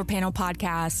Sun Solar Panel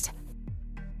podcast.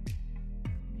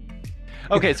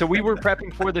 Okay, so we were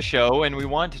prepping for the show, and we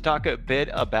wanted to talk a bit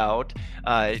about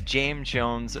James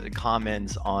Jones'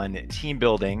 comments on team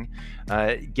building,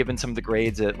 given some of the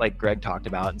grades that, like Greg talked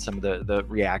about, and some of the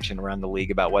reaction around the league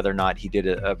about whether or not he did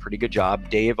a pretty good job.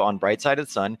 Dave on Bright Side of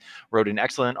the Sun wrote an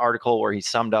excellent article where he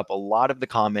summed up a lot of the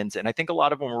comments, and I think a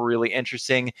lot of them were really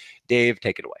interesting. Dave,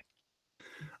 take it away.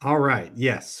 All right.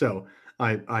 Yes. So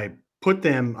I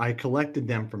collected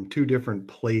them from two different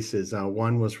places.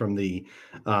 One was from the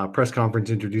press conference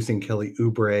introducing Kelly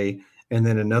Oubre, and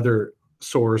then another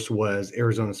source was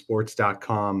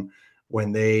Arizonasports.com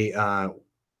when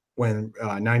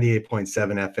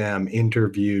 98.7 FM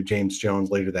interviewed James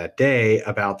Jones later that day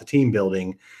about the team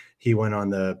building. He went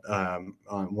on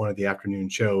on one of the afternoon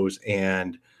shows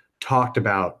and talked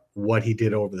about what he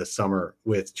did over the summer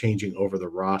with changing over the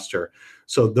roster.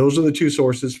 So those are the two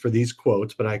sources for these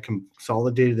quotes, but I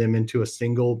consolidated them into a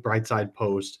single Brightside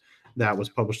post that was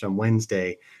published on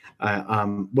Wednesday.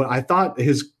 Well, I thought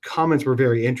his comments were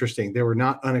very interesting. They were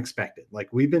not unexpected. Like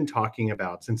we've been talking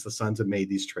about since the Suns have made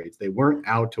these trades. They weren't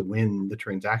out to win the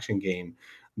transaction game.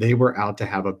 They were out to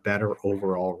have a better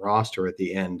overall roster at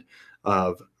the end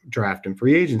of draft and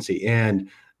free agency. And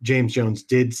James Jones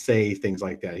did say things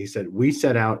like that. He said, we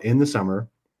set out in the summer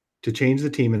to change the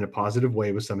team in a positive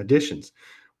way with some additions.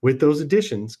 With those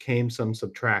additions came some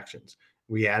subtractions.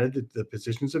 We added the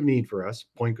positions of need for us,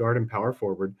 point guard and power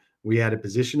forward. We added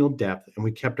positional depth, and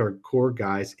we kept our core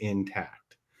guys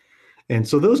intact. And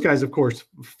so those guys, of course,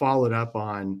 followed up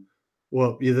on,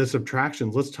 well, the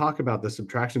subtractions. Let's talk about the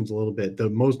subtractions a little bit. The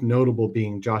most notable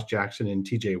being Josh Jackson and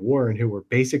TJ Warren, who were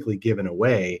basically given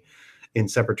away in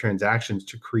separate transactions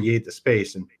to create the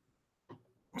space. And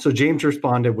so James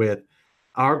responded with,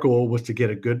 our goal was to get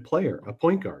a good player, a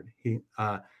point guard.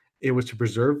 It was to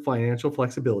preserve financial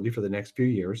flexibility for the next few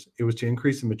years. It was to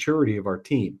increase the maturity of our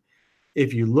team.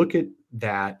 If you look at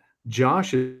that,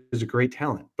 Josh is a great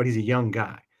talent, but he's a young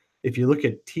guy. If you look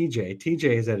at TJ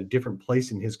is at a different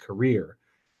place in his career.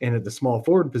 And at the small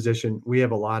forward position, we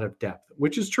have a lot of depth,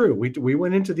 which is true. We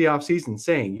went into the offseason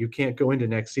saying you can't go into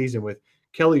next season with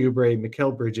Kelly Oubre,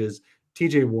 Mikal Bridges,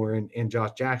 TJ Warren, and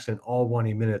Josh Jackson all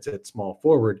wanting minutes at small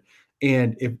forward.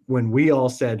 And when we all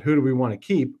said, who do we want to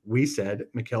keep? We said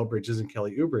Mikal Bridges and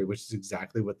Kelly Oubre, which is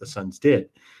exactly what the Suns did.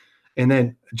 And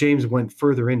then James went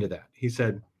further into that. He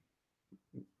said,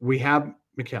 we have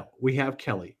Mikal, we have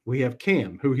Kelly, we have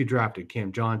Cam, who he drafted,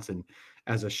 Cam Johnson,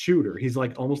 as a shooter. He's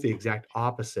like almost the exact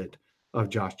opposite of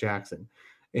Josh Jackson.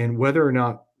 And whether or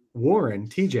not Warren,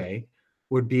 TJ,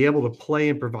 would be able to play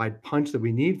and provide punch that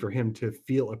we need for him to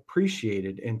feel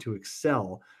appreciated and to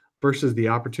excel versus the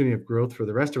opportunity of growth for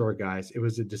the rest of our guys, it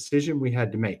was a decision we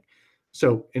had to make.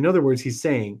 So in other words, he's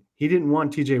saying he didn't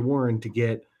want TJ Warren to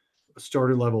get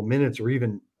starter level minutes or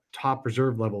even top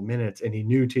reserve level minutes, and he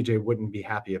knew TJ wouldn't be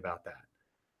happy about that.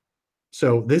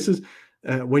 So this is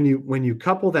when you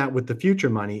couple that with the future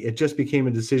money, it just became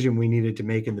a decision we needed to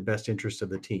make in the best interest of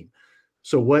the team.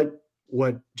 So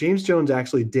what James Jones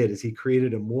actually did is he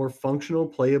created a more functional,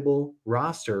 playable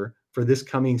roster for this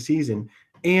coming season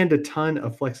and a ton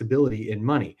of flexibility in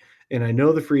money. And I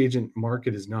know the free agent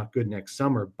market is not good next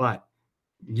summer, but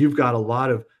you've got a lot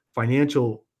of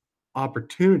financial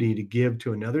opportunity to give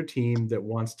to another team that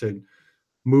wants to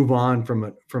move on from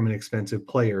an expensive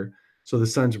player. So the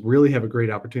Suns really have a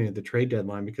great opportunity at the trade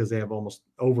deadline because they have almost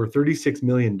over $36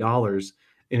 million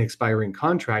in expiring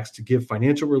contracts to give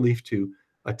financial relief to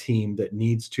a team that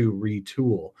needs to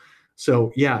retool.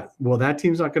 So yeah, well, that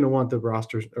team's not going to want the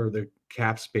roster or the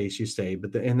cap space, you say,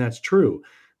 and that's true.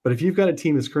 But if you've got a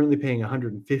team that's currently paying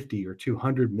 150 or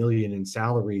 200 million in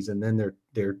salaries, and then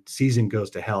their season goes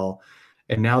to hell,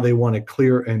 and now they want to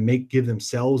clear and give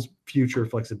themselves future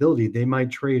flexibility, they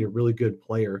might trade a really good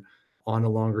player on a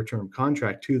longer term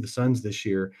contract to the Suns this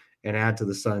year and add to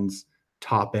the Suns'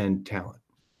 top end talent.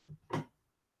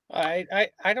 I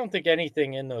don't think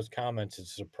anything in those comments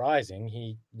is surprising.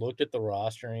 He looked at the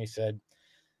roster and he said,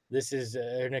 this is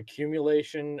an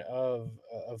accumulation of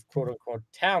quote unquote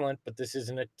talent, but this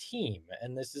isn't a team.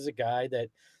 And this is a guy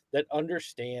that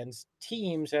understands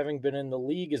teams, having been in the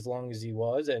league as long as he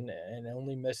was and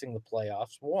only missing the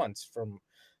playoffs once, from,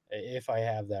 if I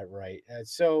have that right.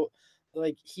 So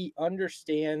like he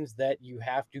understands that you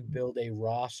have to build a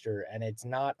roster, and it's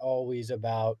not always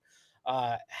about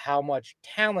how much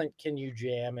talent can you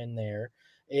jam in there.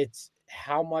 It's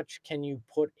how much can you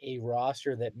put a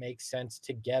roster that makes sense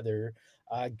together,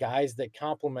 guys that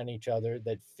complement each other,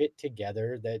 that fit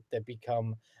together, that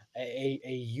become a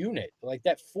unit. Like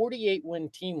that 48 win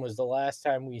team was the last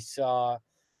time we saw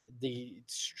the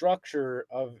structure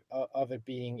of it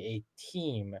being a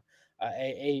team,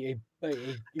 a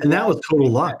And that was roster total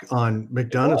made luck sense. on It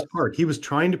McDonough's was. part. He was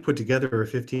trying to put together a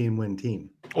 15-win team.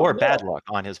 Or Yeah, bad luck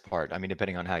on his part. I mean,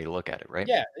 depending on how you look at it, right?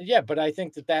 yeah, but I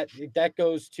think that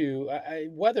goes to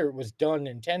whether it was done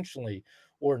intentionally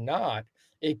or not.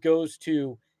 It goes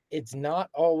to it's not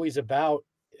always about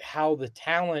how the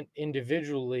talent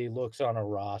individually looks on a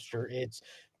roster. It's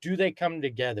do they come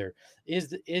together?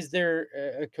 Is there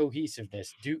a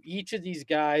cohesiveness? Do each of these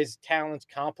guys' talents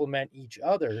complement each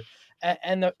other?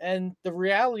 And the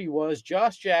reality was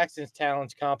Josh Jackson's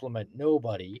talents complement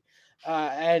nobody,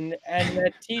 and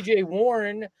that T.J.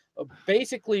 Warren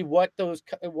basically what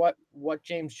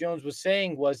James Jones was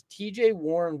saying was TJ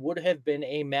Warren would have been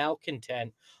a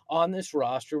malcontent on this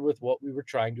roster with what we were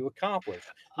trying to accomplish,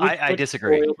 which I could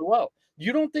disagree. spoil the well.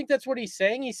 You don't think that's what he's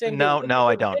saying? He's saying there No, wouldn't no,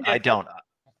 I have don't. been I any. don't.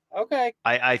 Okay.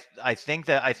 I think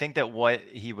that what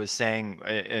he was saying,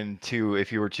 and to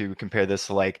if you were to compare this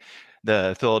to like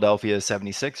the Philadelphia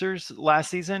 76ers last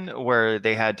season, where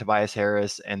they had Tobias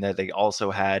Harris and that they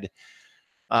also had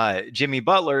Jimmy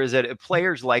Butler, is that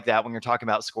players like that, when you're talking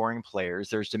about scoring players,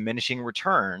 there's diminishing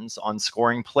returns on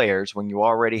scoring players when you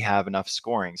already have enough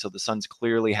scoring. So the Suns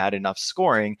clearly had enough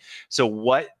scoring. So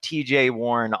what TJ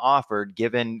Warren offered,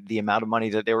 given the amount of money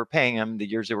that they were paying him, the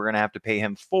years they were going to have to pay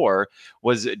him for,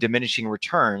 was diminishing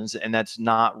returns. And that's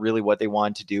not really what they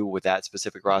wanted to do with that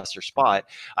specific roster spot.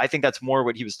 I think that's more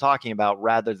what he was talking about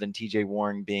rather than TJ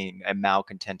Warren being a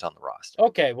malcontent on the roster.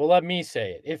 Okay, well, let me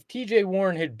say it. If TJ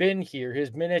Warren had been here, his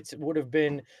minutes would have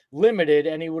been limited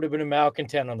and he would have been a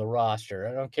malcontent on the roster.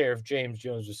 I don't care if James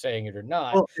Jones was saying it or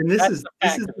not. Well, and this That's is the this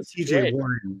fact is of the the TJ situation.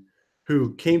 Warren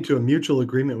who came to a mutual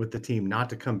agreement with the team not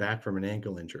to come back from an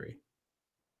ankle injury.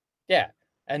 Yeah.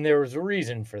 And there was a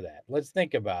reason for that. Let's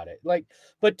think about it.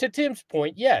 But to Tim's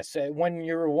point, yes, when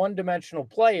you're a one-dimensional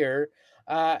player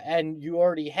and you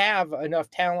already have enough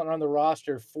talent on the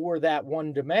roster for that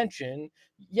one dimension,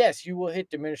 yes, you will hit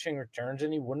diminishing returns,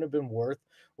 and he wouldn't have been worth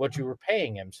what you were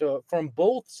paying him. So from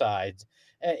both sides,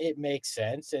 it makes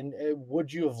sense. And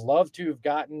would you have loved to have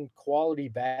gotten quality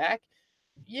back?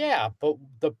 Yeah, but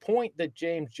the point that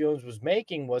James Jones was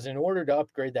making was in order to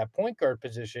upgrade that point guard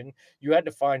position, you had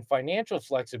to find financial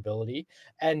flexibility.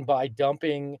 And by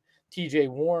dumping TJ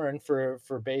Warren for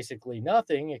basically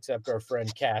nothing except our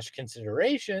friend cash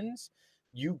considerations,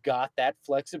 you got that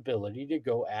flexibility to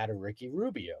go add a Ricky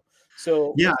Rubio.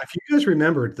 So Yeah, if you guys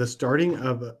remember the starting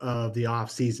of the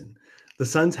off season, the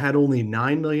Suns had only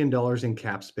 $9 million in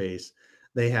cap space.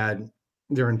 They had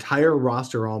their entire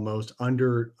roster almost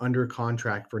under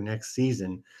contract for next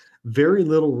season. Very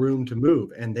little room to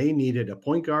move, and they needed a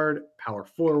point guard, power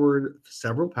forward,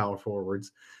 several power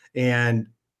forwards, and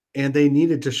they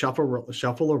needed to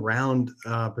shuffle around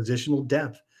positional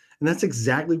depth, and that's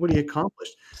exactly what he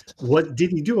accomplished. What did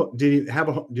he do? Did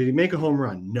he make a home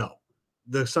run? No.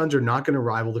 The Suns are not going to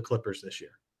rival the Clippers this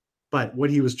year. But what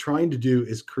he was trying to do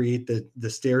is create the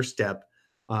stair step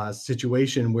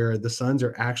situation where the Suns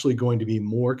are actually going to be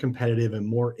more competitive and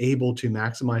more able to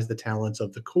maximize the talents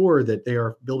of the core that they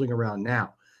are building around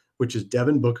now, which is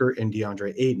Devin Booker and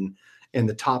DeAndre Ayton. And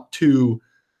the top two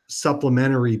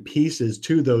supplementary pieces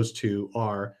to those two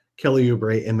are Kelly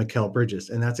Oubre and Mikal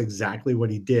Bridges. And that's exactly what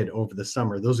he did over the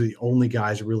summer. Those are the only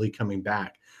guys really coming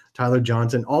back. Tyler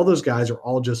Johnson, all those guys are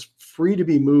all just free to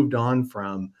be moved on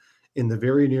from in the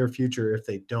very near future if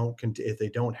they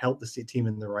don't help the team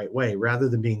in the right way, rather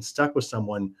than being stuck with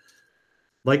someone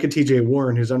like a TJ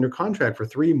Warren who's under contract for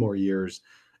 3 more years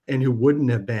and who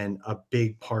wouldn't have been a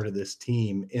big part of this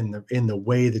team in the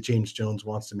way that James Jones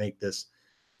wants to make this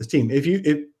team.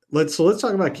 Let's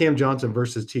talk about Cam Johnson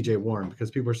versus TJ Warren,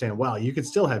 because people are saying, wow, you could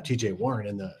still have TJ Warren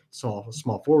in the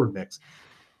small forward mix.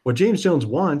 What James Jones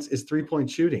wants is 3-point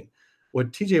shooting.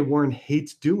 What TJ Warren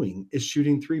hates doing is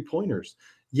shooting 3-pointers.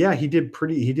 Yeah, he did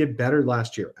better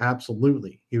last year.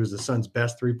 Absolutely. He was the Suns'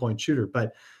 best 3-point shooter.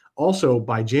 But also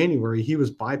by January, he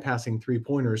was bypassing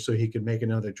 3-pointers so he could make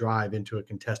another drive into a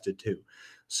contested 2.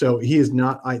 So he is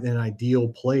not an ideal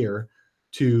player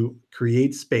to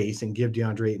create space and give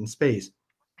DeAndre Ayton space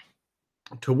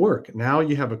to work. Now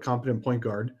you have a competent point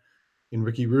guard in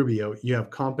Ricky Rubio. You have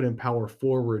competent power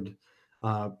forward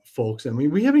folks. I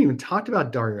mean, we haven't even talked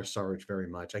about Dario Saric very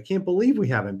much. I can't believe we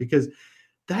haven't, because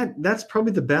that's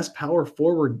probably the best power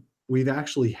forward we've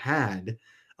actually had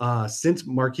since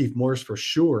Markieff Morris for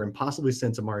sure, and possibly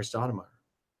since Amari Stoudemire.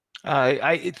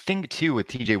 I think too with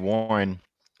TJ Warren,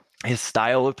 his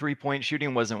style of three-point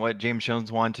shooting wasn't what James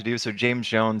Jones wanted to do. So James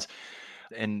Jones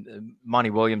and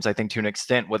Monty Williams, I think to an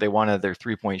extent, what they wanted their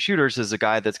three-point shooters is a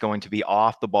guy that's going to be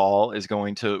off the ball, is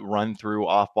going to run through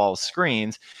off-ball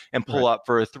screens and pull up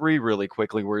for a three really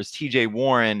quickly. Whereas TJ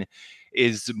Warren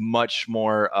is much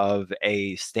more of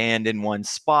a stand in one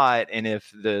spot, and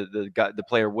if the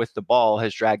player with the ball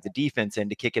has dragged the defense in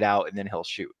to kick it out, and then he'll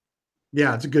shoot.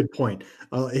 Yeah, it's a good point.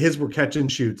 His were catch and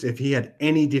shoots. If he had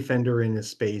any defender in his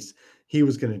space, he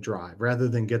was going to drive rather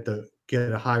than get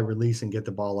a high release and get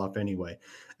the ball off anyway.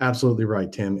 Absolutely right,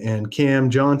 Tim. And Cam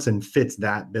Johnson fits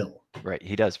that bill. Right,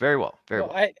 he does very well. Very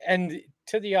well. And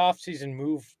to the offseason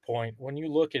move point, when you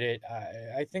look at it,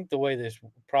 I think the way this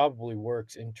probably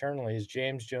works internally is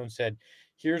James Jones said,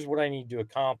 here's what I need to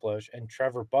accomplish. And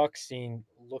Trevor Buckstein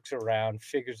looks around,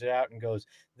 figures it out, and goes,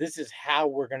 this is how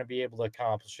we're going to be able to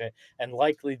accomplish it. And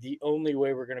likely the only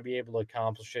way we're going to be able to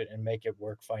accomplish it and make it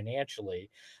work financially.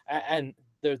 And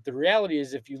the reality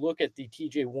is, if you look at the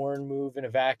TJ Warren move in a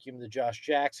vacuum, the Josh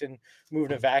Jackson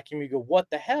move in a vacuum, you go, what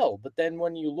the hell? But then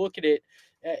when you look at it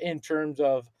in terms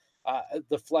of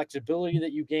the flexibility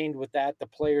that you gained with that, the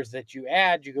players that you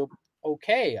add, you go,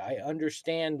 okay, I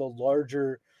understand the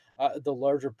larger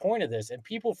point of this. And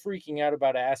people freaking out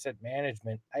about asset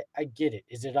management, I get it.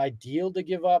 Is it ideal to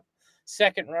give up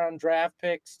second round draft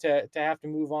picks to have to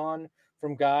move on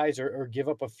from guys or give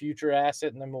up a future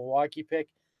asset in the Milwaukee pick?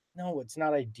 No, it's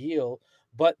not ideal,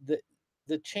 but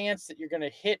the chance that you're going to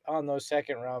hit on those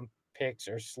second round picks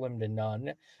are slim to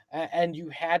none, and you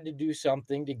had to do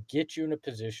something to get you in a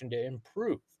position to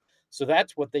improve. So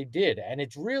that's what they did, and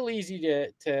it's real easy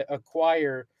to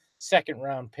acquire second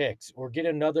round picks or get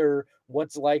another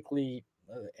what's likely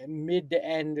mid to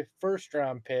end first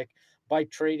round pick by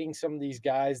trading some of these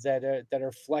guys that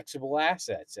are flexible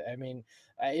assets. I mean,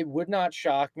 it would not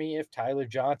shock me if Tyler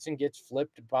Johnson gets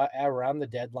flipped around the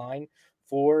deadline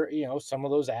for some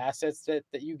of those assets that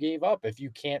you gave up if you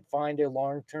can't find a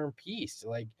long-term piece,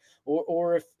 like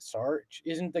or if Sarge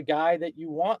isn't the guy that you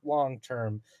want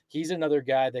long-term, he's another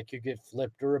guy that could get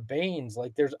flipped, or a Baines.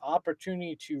 Like, there's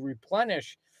opportunity to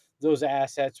replenish those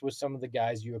assets with some of the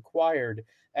guys you acquired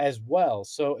as well.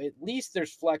 So at least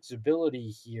there's flexibility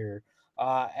here.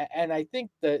 And I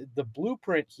think the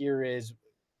blueprint here is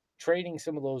trading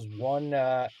some of those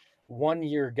one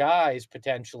year guys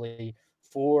potentially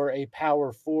for a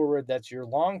power forward that's your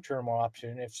long-term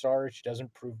option if Sarge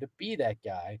doesn't prove to be that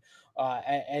guy.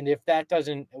 And if that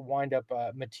doesn't wind up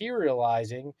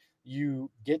materializing, you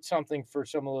get something for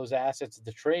some of those assets at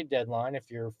the trade deadline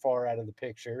if you're far out of the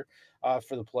picture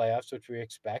for the playoffs, which we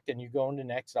expect, and you go into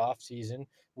next offseason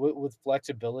with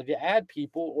flexibility to add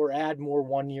people or add more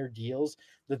one-year deals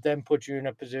that then put you in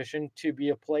a position to be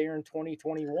a player in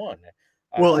 2021.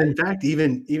 Well, in fact,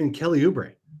 even Kelly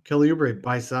Oubre,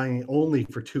 by signing only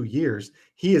for 2 years,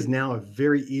 he is now a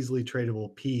very easily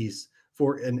tradable piece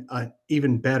for an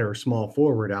even better small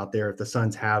forward out there. If the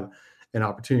Suns have an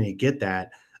opportunity to get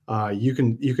that, you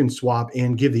can swap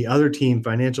and give the other team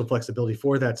financial flexibility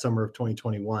for that summer of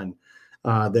 2021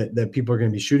 that people are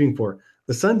going to be shooting for.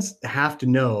 The Suns have to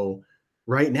know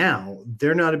right now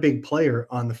they're not a big player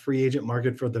on the free agent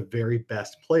market for the very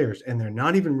best players, and they're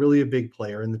not even really a big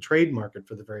player in the trade market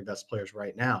for the very best players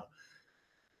right now.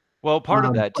 Well, part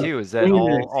of that too is that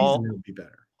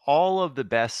all of the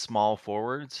best small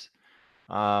forwards,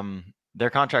 their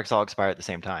contracts all expire at the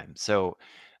same time. So,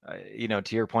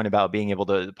 to your point about being able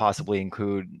to possibly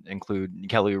include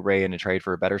Kelly Oubre in a trade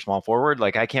for a better small forward,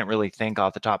 like, I can't really think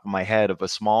off the top of my head of a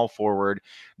small forward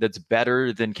that's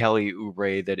better than Kelly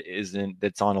Oubre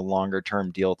that's on a longer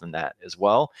term deal than that as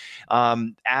well.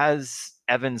 As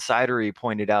Evan Sidery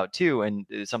pointed out too, and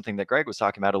something that Greg was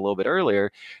talking about a little bit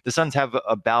earlier, the Suns have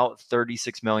about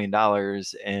 $36 million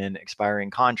in expiring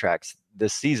contracts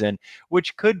this season,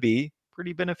 which could be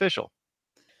pretty beneficial.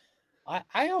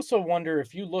 I also wonder,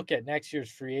 if you look at next year's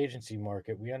free agency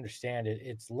market, we understand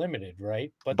it's limited,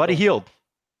 right? But Buddy Hield.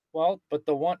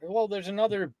 There's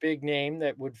another big name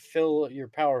that would fill your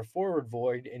power forward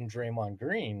void in Draymond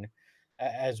Green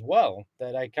as well,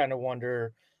 that I kind of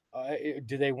wonder,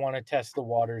 do they want to test the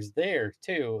waters there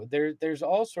too? There's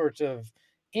all sorts of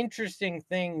interesting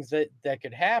things that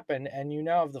could happen, and you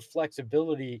now have the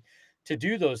flexibility to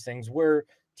do those things, where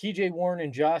TJ Warren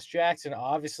and Josh Jackson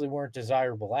obviously weren't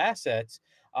desirable assets.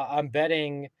 I'm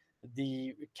betting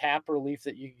the cap relief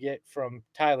that you get from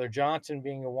Tyler Johnson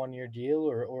being a one-year deal,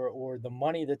 or the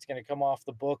money that's going to come off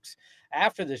the books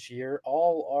after this year,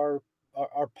 all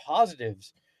are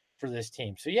positives for this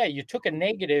team. So yeah, you took a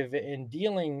negative in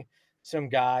dealing some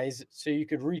guys so you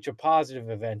could reach a positive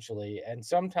eventually. And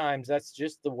sometimes that's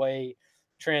just the way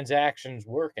transactions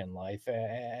work in life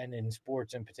and in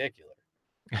sports in particular.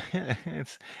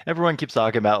 It's everyone keeps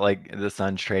talking about like the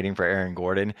Suns trading for Aaron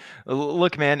Gordon.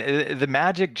 Look, man, the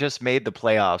Magic just made the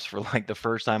playoffs for like the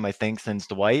first time I think since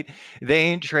Dwight. They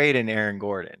ain't trading Aaron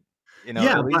Gordon,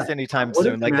 Yeah, at least but anytime what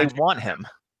if soon. the Like they Magic want him.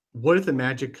 what if the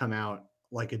Magic come out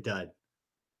like a dud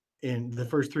in the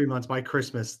first 3 months? By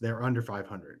Christmas, they're under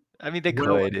 500. I mean, they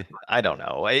Well, could. I don't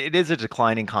know. It is a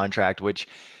declining contract, which,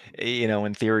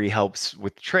 in theory helps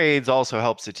with trades, also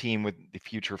helps the team with the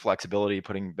future flexibility,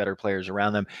 putting better players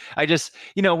around them. I just,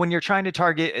 when you're trying to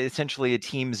target essentially a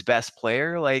team's best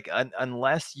player, like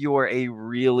unless you're a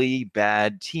really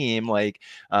bad team, like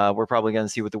we're probably going to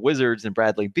see with the Wizards and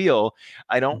Bradley Beal,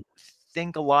 I don't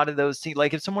think a lot of those teams,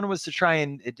 like if someone was to try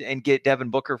and get Devin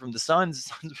Booker from the Suns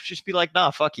would just be like,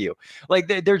 nah, fuck you. Like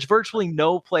there's virtually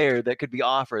no player that could be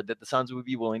offered that the Suns would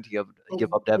be willing to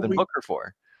give up Devin Booker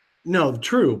for. No,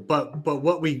 true, but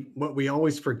what we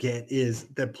always forget is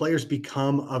that players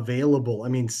become available. I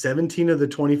mean, 17 of the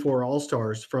 24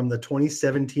 All-Stars from the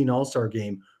 2017 All-Star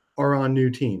game are on new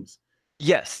teams.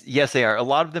 Yes, they are. A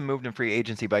lot of them moved in free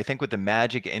agency, but I think with the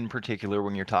Magic in particular,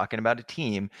 when you're talking about a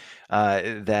team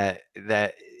that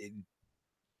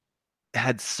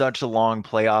had such a long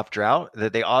playoff drought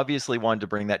that they obviously wanted to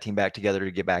bring that team back together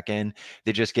to get back in.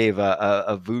 They just gave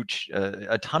a Vooch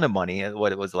a ton of money.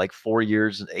 What it was like 4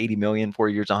 years, 80 million, 4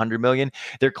 years, 100 million.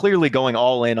 They're clearly going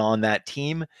all in on that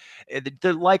team.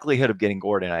 The likelihood of getting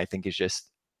Gordon, I think, is just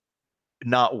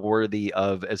not worthy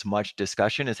of as much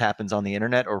discussion as happens on the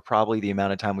internet, or probably the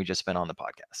amount of time we just spent on the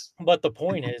podcast. But the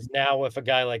point is, now if a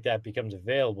guy like that becomes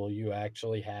available, you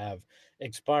actually have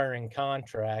expiring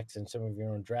contracts and some of your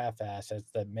own draft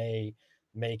assets that may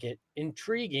make it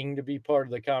intriguing to be part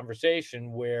of the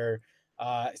conversation where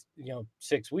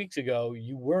 6 weeks ago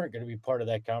you weren't going to be part of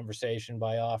that conversation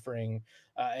by offering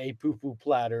a poo-poo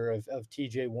platter of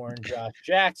TJ Warren, Josh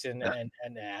Jackson,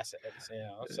 and assets.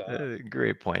 So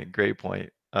Great point.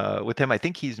 With him, I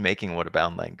think he's making what,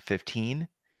 about like 15?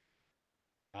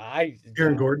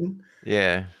 Aaron Gordon?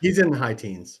 Yeah. He's in the high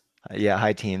teens. Yeah,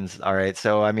 high teens. All right.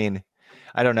 So, I mean,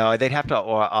 I don't know. They'd have to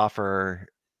offer,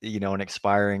 an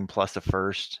expiring plus a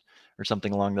first or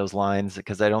something along those lines,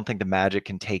 because I don't think the Magic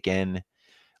can take in,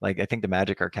 like, I think the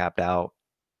Magic are capped out.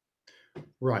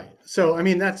 Right. So, I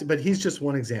mean, but he's just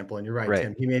one example. And you're right,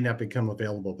 Tim, he may not become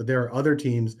available, but there are other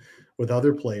teams with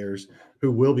other players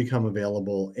who will become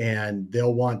available, and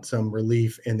they'll want some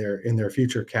relief in their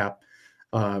future cap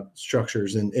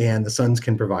structures, and the Suns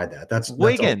can provide that. That's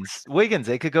Wiggins.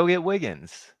 They could go get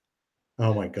Wiggins.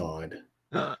 Oh my God.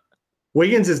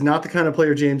 Wiggins is not the kind of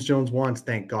player James Jones wants,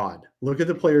 thank God. Look at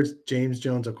the players James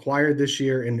Jones acquired this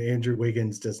year, and Andrew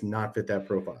Wiggins does not fit that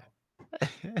profile.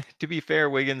 To be fair,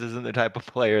 Wiggins isn't the type of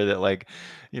player that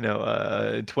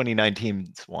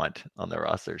 2019 want on their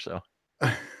roster. So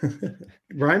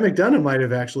Ryan McDonough might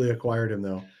have actually acquired him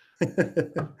though,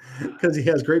 because he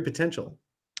has great potential.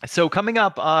 So coming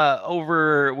up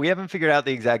we haven't figured out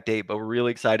the exact date, but we're really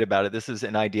excited about it. This is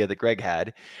an idea that Greg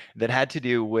had to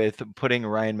do with putting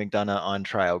Ryan McDonough on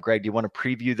trial. Greg, do you want to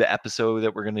preview the episode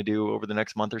that we're going to do over the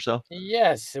next month or so?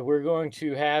 Yes, we're going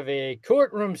to have a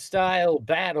courtroom style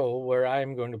battle where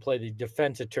I'm going to play the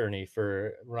defense attorney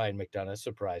for Ryan McDonough.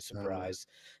 Surprise, surprise.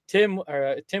 Tim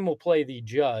will play the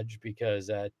judge, because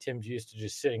Tim's used to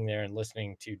just sitting there and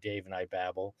listening to Dave and I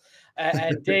babble.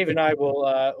 And Dave and I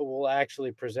will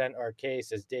actually present our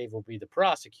case, as Dave will be the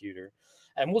prosecutor,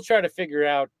 and we'll try to figure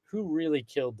out who really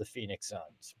killed the Phoenix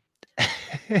Suns.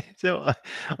 So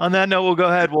on that note, we'll go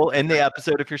ahead. We'll end the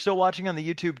episode. If you're still watching on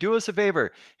the YouTube, do us a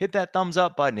favor. Hit that thumbs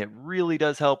up button. It really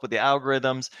does help with the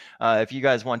algorithms. If you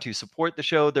guys want to support the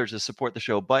show, there's a support the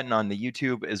show button on the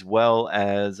YouTube, as well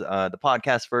as the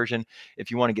podcast version.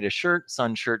 If you want to get a shirt,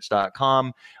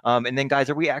 sunshirts.com. And then, guys,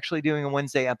 are we actually doing a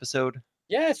Wednesday episode?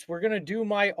 Yes, we're going to do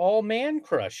my all-man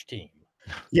crush team.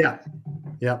 Yeah.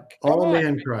 All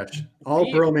man crush. All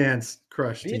bromance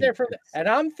crush team. There for that. And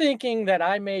I'm thinking that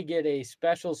I may get a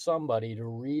special somebody to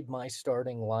read my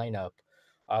starting lineup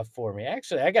for me.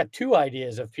 Actually, I got 2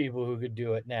 ideas of people who could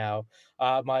do it now.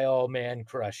 My all-man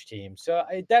crush team. So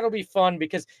that'll be fun,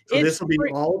 because this will be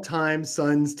all-time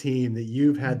Suns team that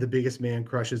you've had the biggest man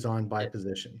crushes on by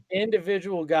position.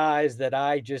 Individual guys that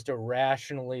I just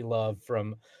irrationally love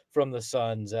from the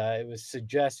Suns. It was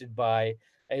suggested by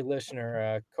a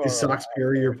listener. Is Sox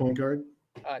Perry your point guard?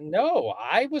 No,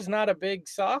 I was not a big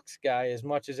Sox guy as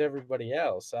much as everybody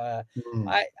else.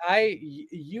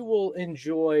 You will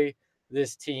enjoy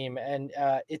this team, and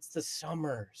it's the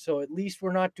summer, so at least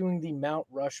we're not doing the Mount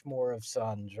Rushmore of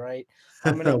Suns, right?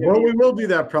 I'm gonna give Well, you- we will do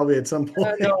that probably at some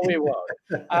point. No, we won't.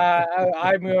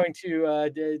 I'm going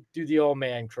to do the old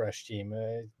man crush team.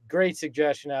 Great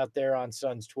suggestion out there on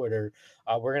Suns Twitter.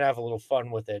 We're gonna have a little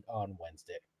fun with it on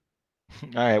Wednesday.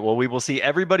 All right. Well, we will see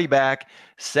everybody back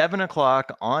 7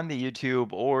 o'clock on the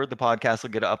YouTube, or the podcast will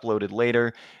get uploaded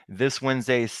later this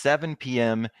Wednesday, 7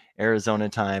 p.m. Arizona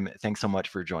time. Thanks so much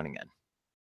for joining in.